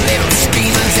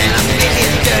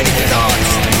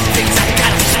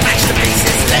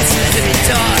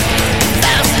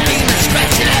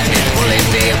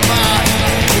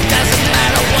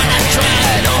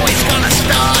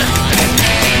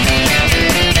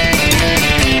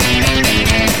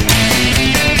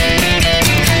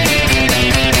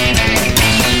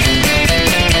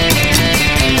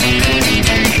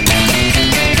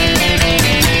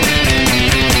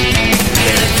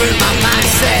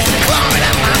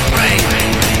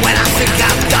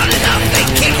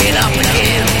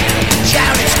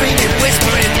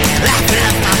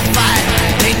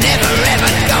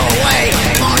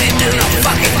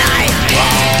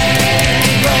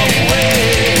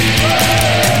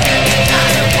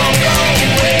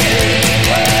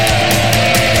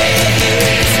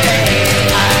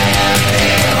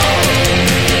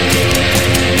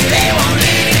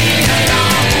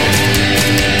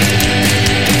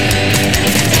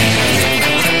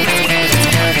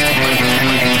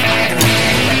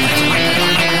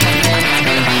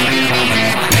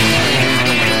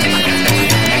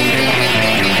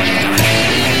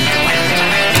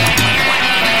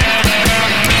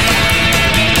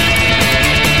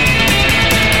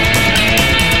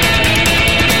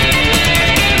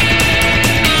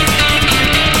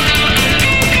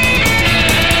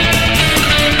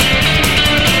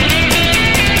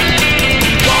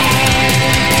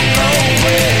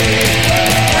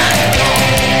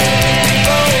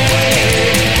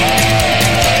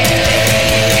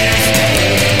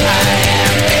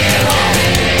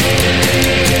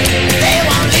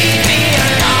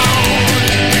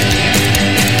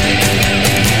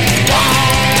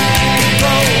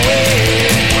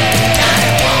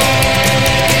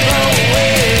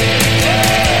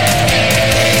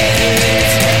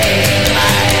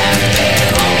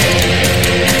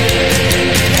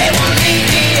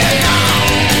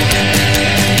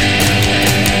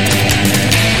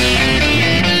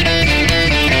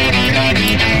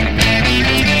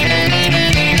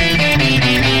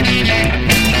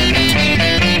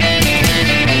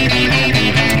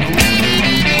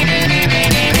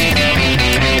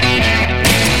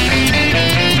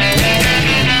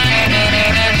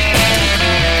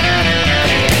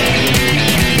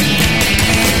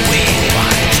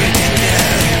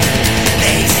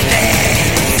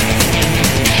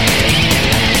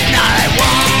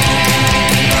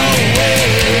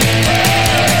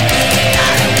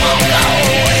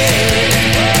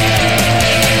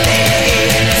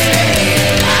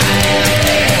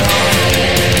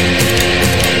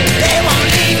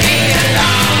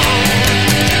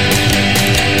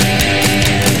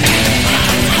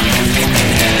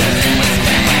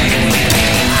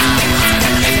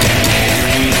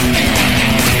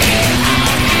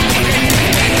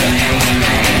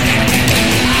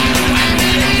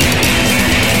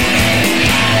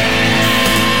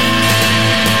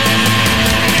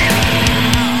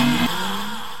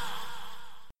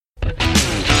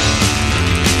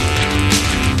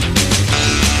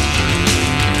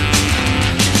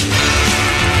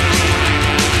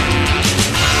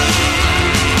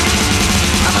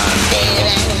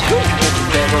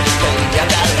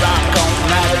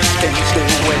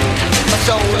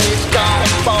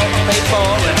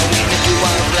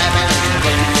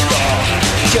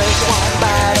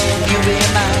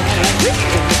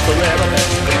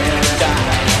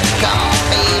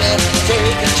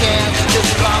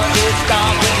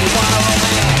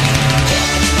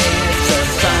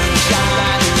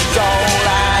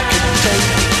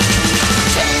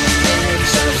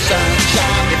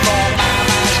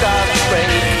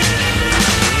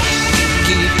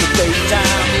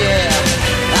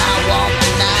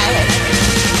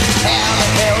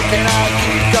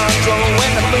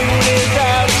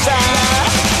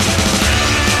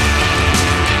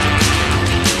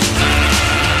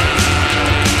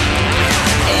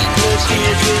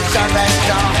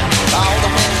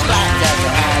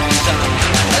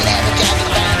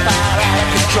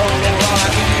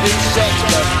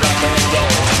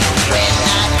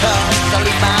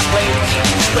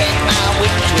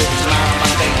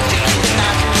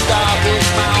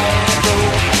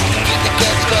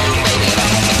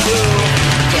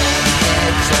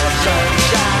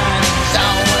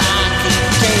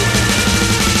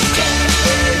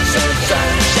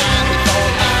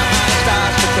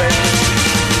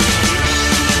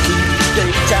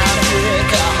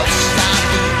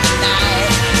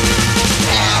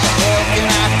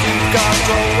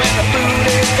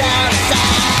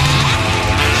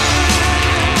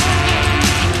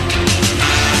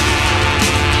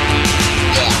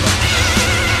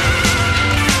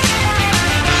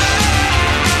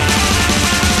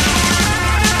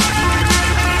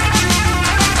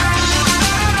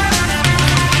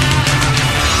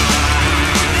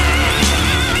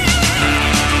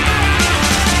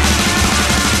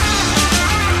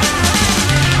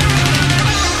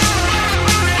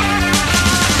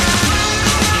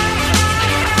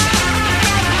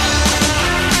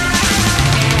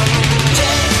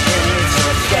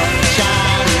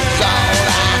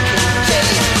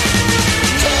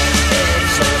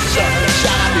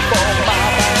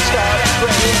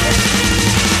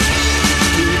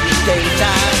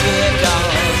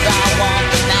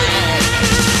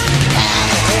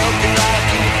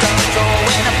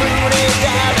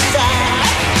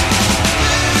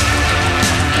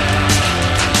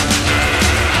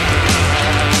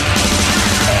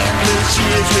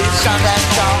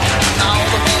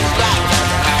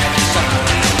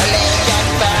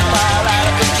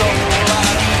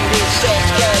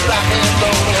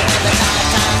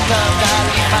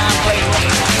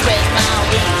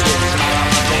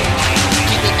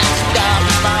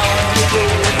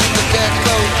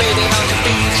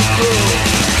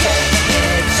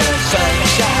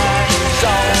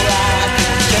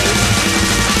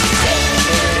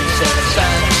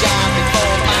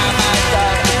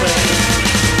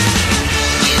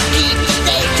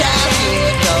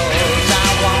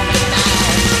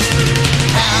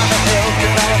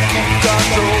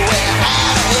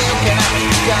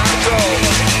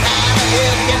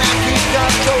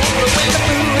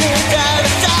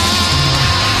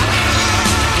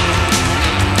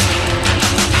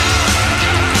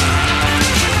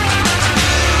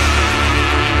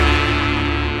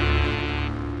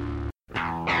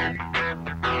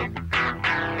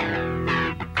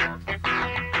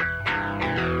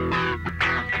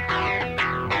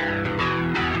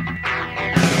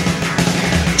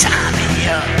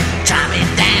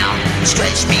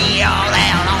 stretch me all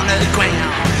out on the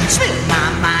ground, spin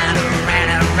my mind around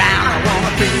and around. I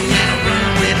wanna be in a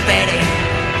room with Betty,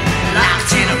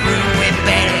 locked in a room with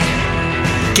Betty,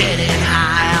 getting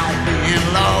high on being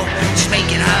low, just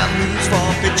making her moves for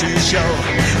a picture show.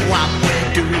 What we're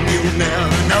doing you'll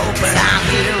never know, but I'm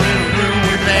here in a room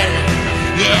with Betty.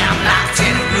 Yeah, I'm locked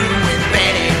in a room with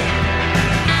Betty.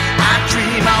 I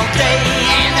dream all day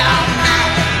and all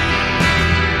night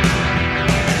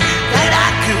that I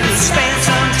could spend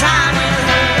some time with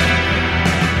her.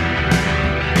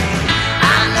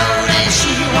 I know that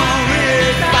she won't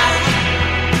really fight.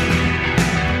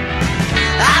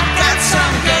 I've got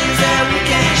some games that we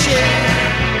can share.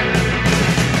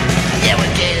 Yeah,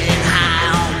 we're getting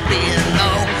high on being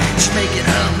low, just making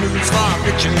her moves for a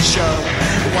picture show.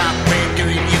 What we're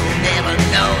doing you'll never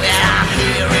know. Yeah, I'm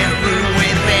here in a room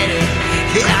with Betty.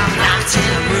 Yeah, I'm locked in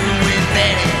a room with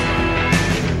Betty.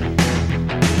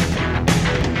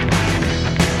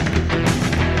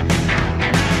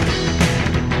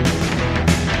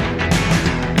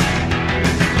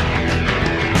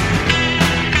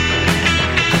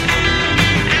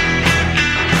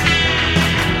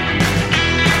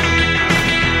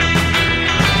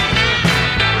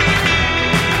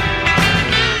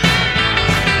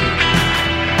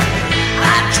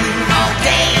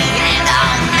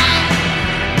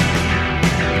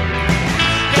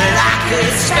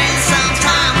 Spend some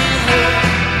time with her.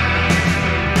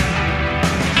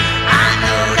 I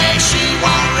know that she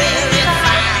won't really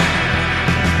fight.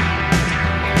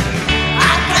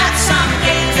 I've got some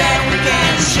games that we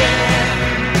can share.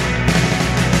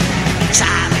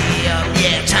 Tie me up,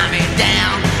 yeah, tie me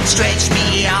down, stretch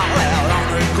me all out on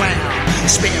the ground,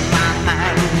 spin my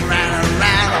mind around and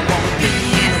around. I wanna be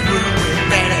in a room with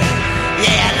Betty.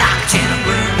 Yeah, locked in a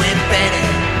room with Betty.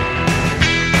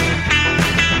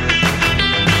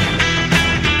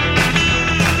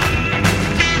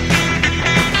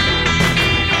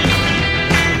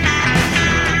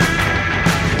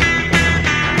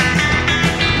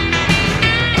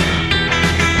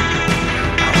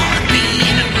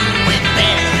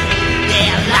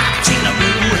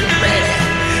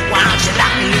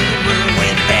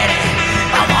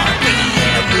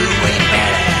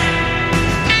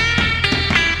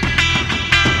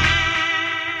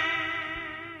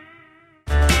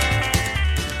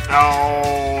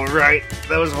 Alright,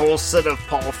 that was a whole set of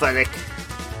Paul Fennick.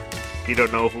 If you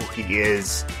don't know who he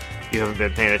is, you haven't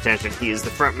been paying attention. He is the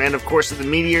frontman, of course, of the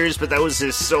Meteors, but that was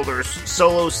his solar.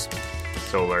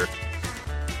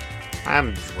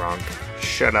 I'm drunk.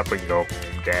 Shut up and go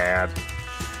home, Dad.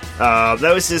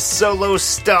 That was his solo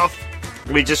stuff.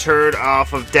 We just heard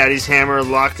off of Daddy's Hammer,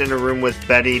 Locked in a Room with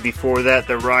Betty. Before that,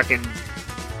 The Rockin'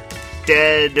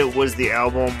 Dead was the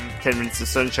album. 10 Minutes of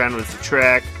Sunshine was the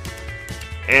track.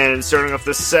 And starting off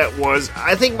the set was,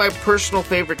 I think, my personal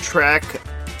favorite track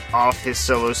off his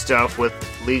solo stuff with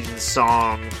Legion's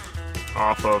song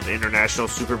off of International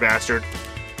Super Bastard.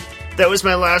 That was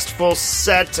my last full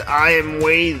set. I am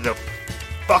way the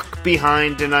fuck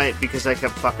behind tonight because I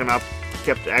kept fucking up,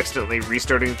 kept accidentally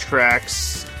restarting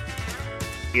tracks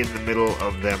in the middle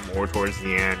of them or towards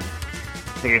the end.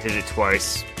 I think I did it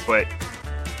twice, but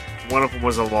one of them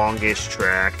was a longish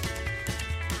track.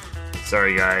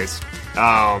 Sorry, guys.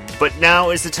 But now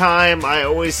is the time. I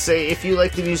always say, if you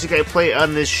like the music I play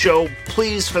on this show,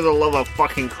 please, for the love of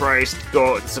fucking Christ,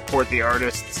 go out and support the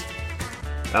artists.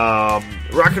 Rock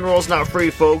and roll's not free,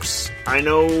 folks. I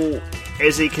know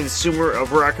as a consumer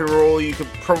of rock and roll, you can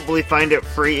probably find it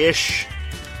free-ish.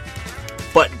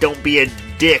 But don't be a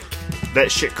dick. That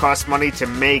shit costs money to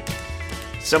make.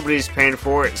 Somebody's paying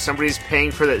for it. Somebody's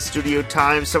paying for that studio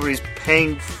time. Somebody's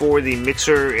paying for the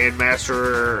mixer and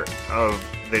masterer of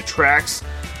the tracks,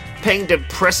 paying to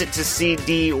press it to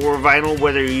CD or vinyl,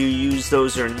 whether you use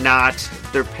those or not.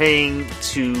 They're paying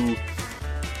to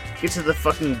get to the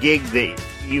fucking gig that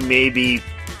you may be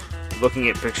looking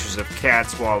at pictures of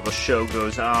cats while the show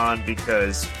goes on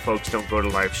because folks don't go to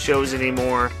live shows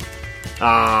anymore.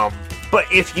 But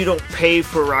if you don't pay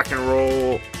for rock and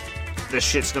roll, the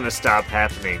shit's gonna stop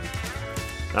happening.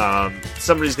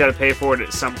 Somebody's gotta pay for it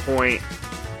at some point.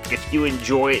 If you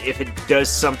enjoy it, if it does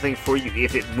something for you,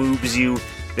 if it moves you,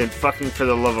 then fucking for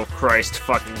the love of Christ,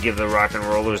 fucking give the rock and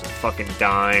rollers a fucking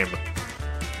dime.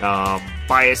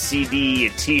 Buy a CD, a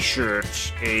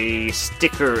t-shirt, a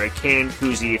sticker, a can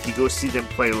koozie. If you go see them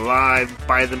play live,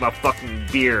 buy them a fucking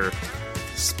beer.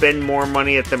 Spend more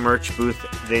money at the merch booth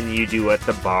than you do at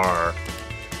the bar.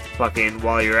 Fucking,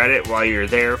 while you're at it, while you're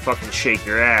there, fucking shake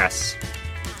your ass.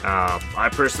 I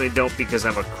personally don't because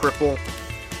I'm a cripple.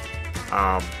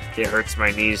 It hurts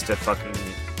my knees to fucking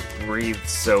breathe,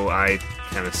 so I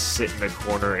kind of sit in the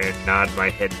corner and nod my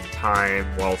head in time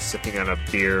while sipping on a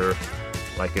beer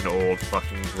like an old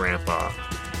fucking grandpa.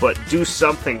 But do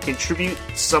something, contribute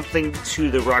something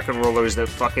to the rock and rollers that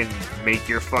fucking make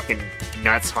your fucking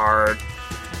nuts hard.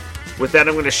 With that,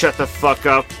 I'm going to shut the fuck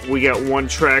up. We got one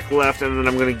track left, and then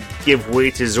I'm going to give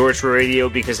way to Zorch Radio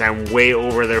because I'm way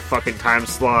over their fucking time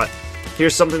slot.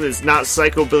 Here's something that's not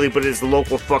psychobilly, but is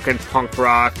local fucking punk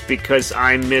rock because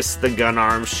I miss the Gun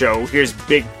Arms show. Here's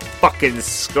Big fucking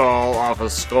Skull off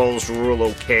of Skull's Rule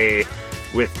OK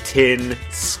with Tin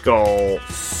Skull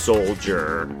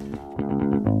Soldier.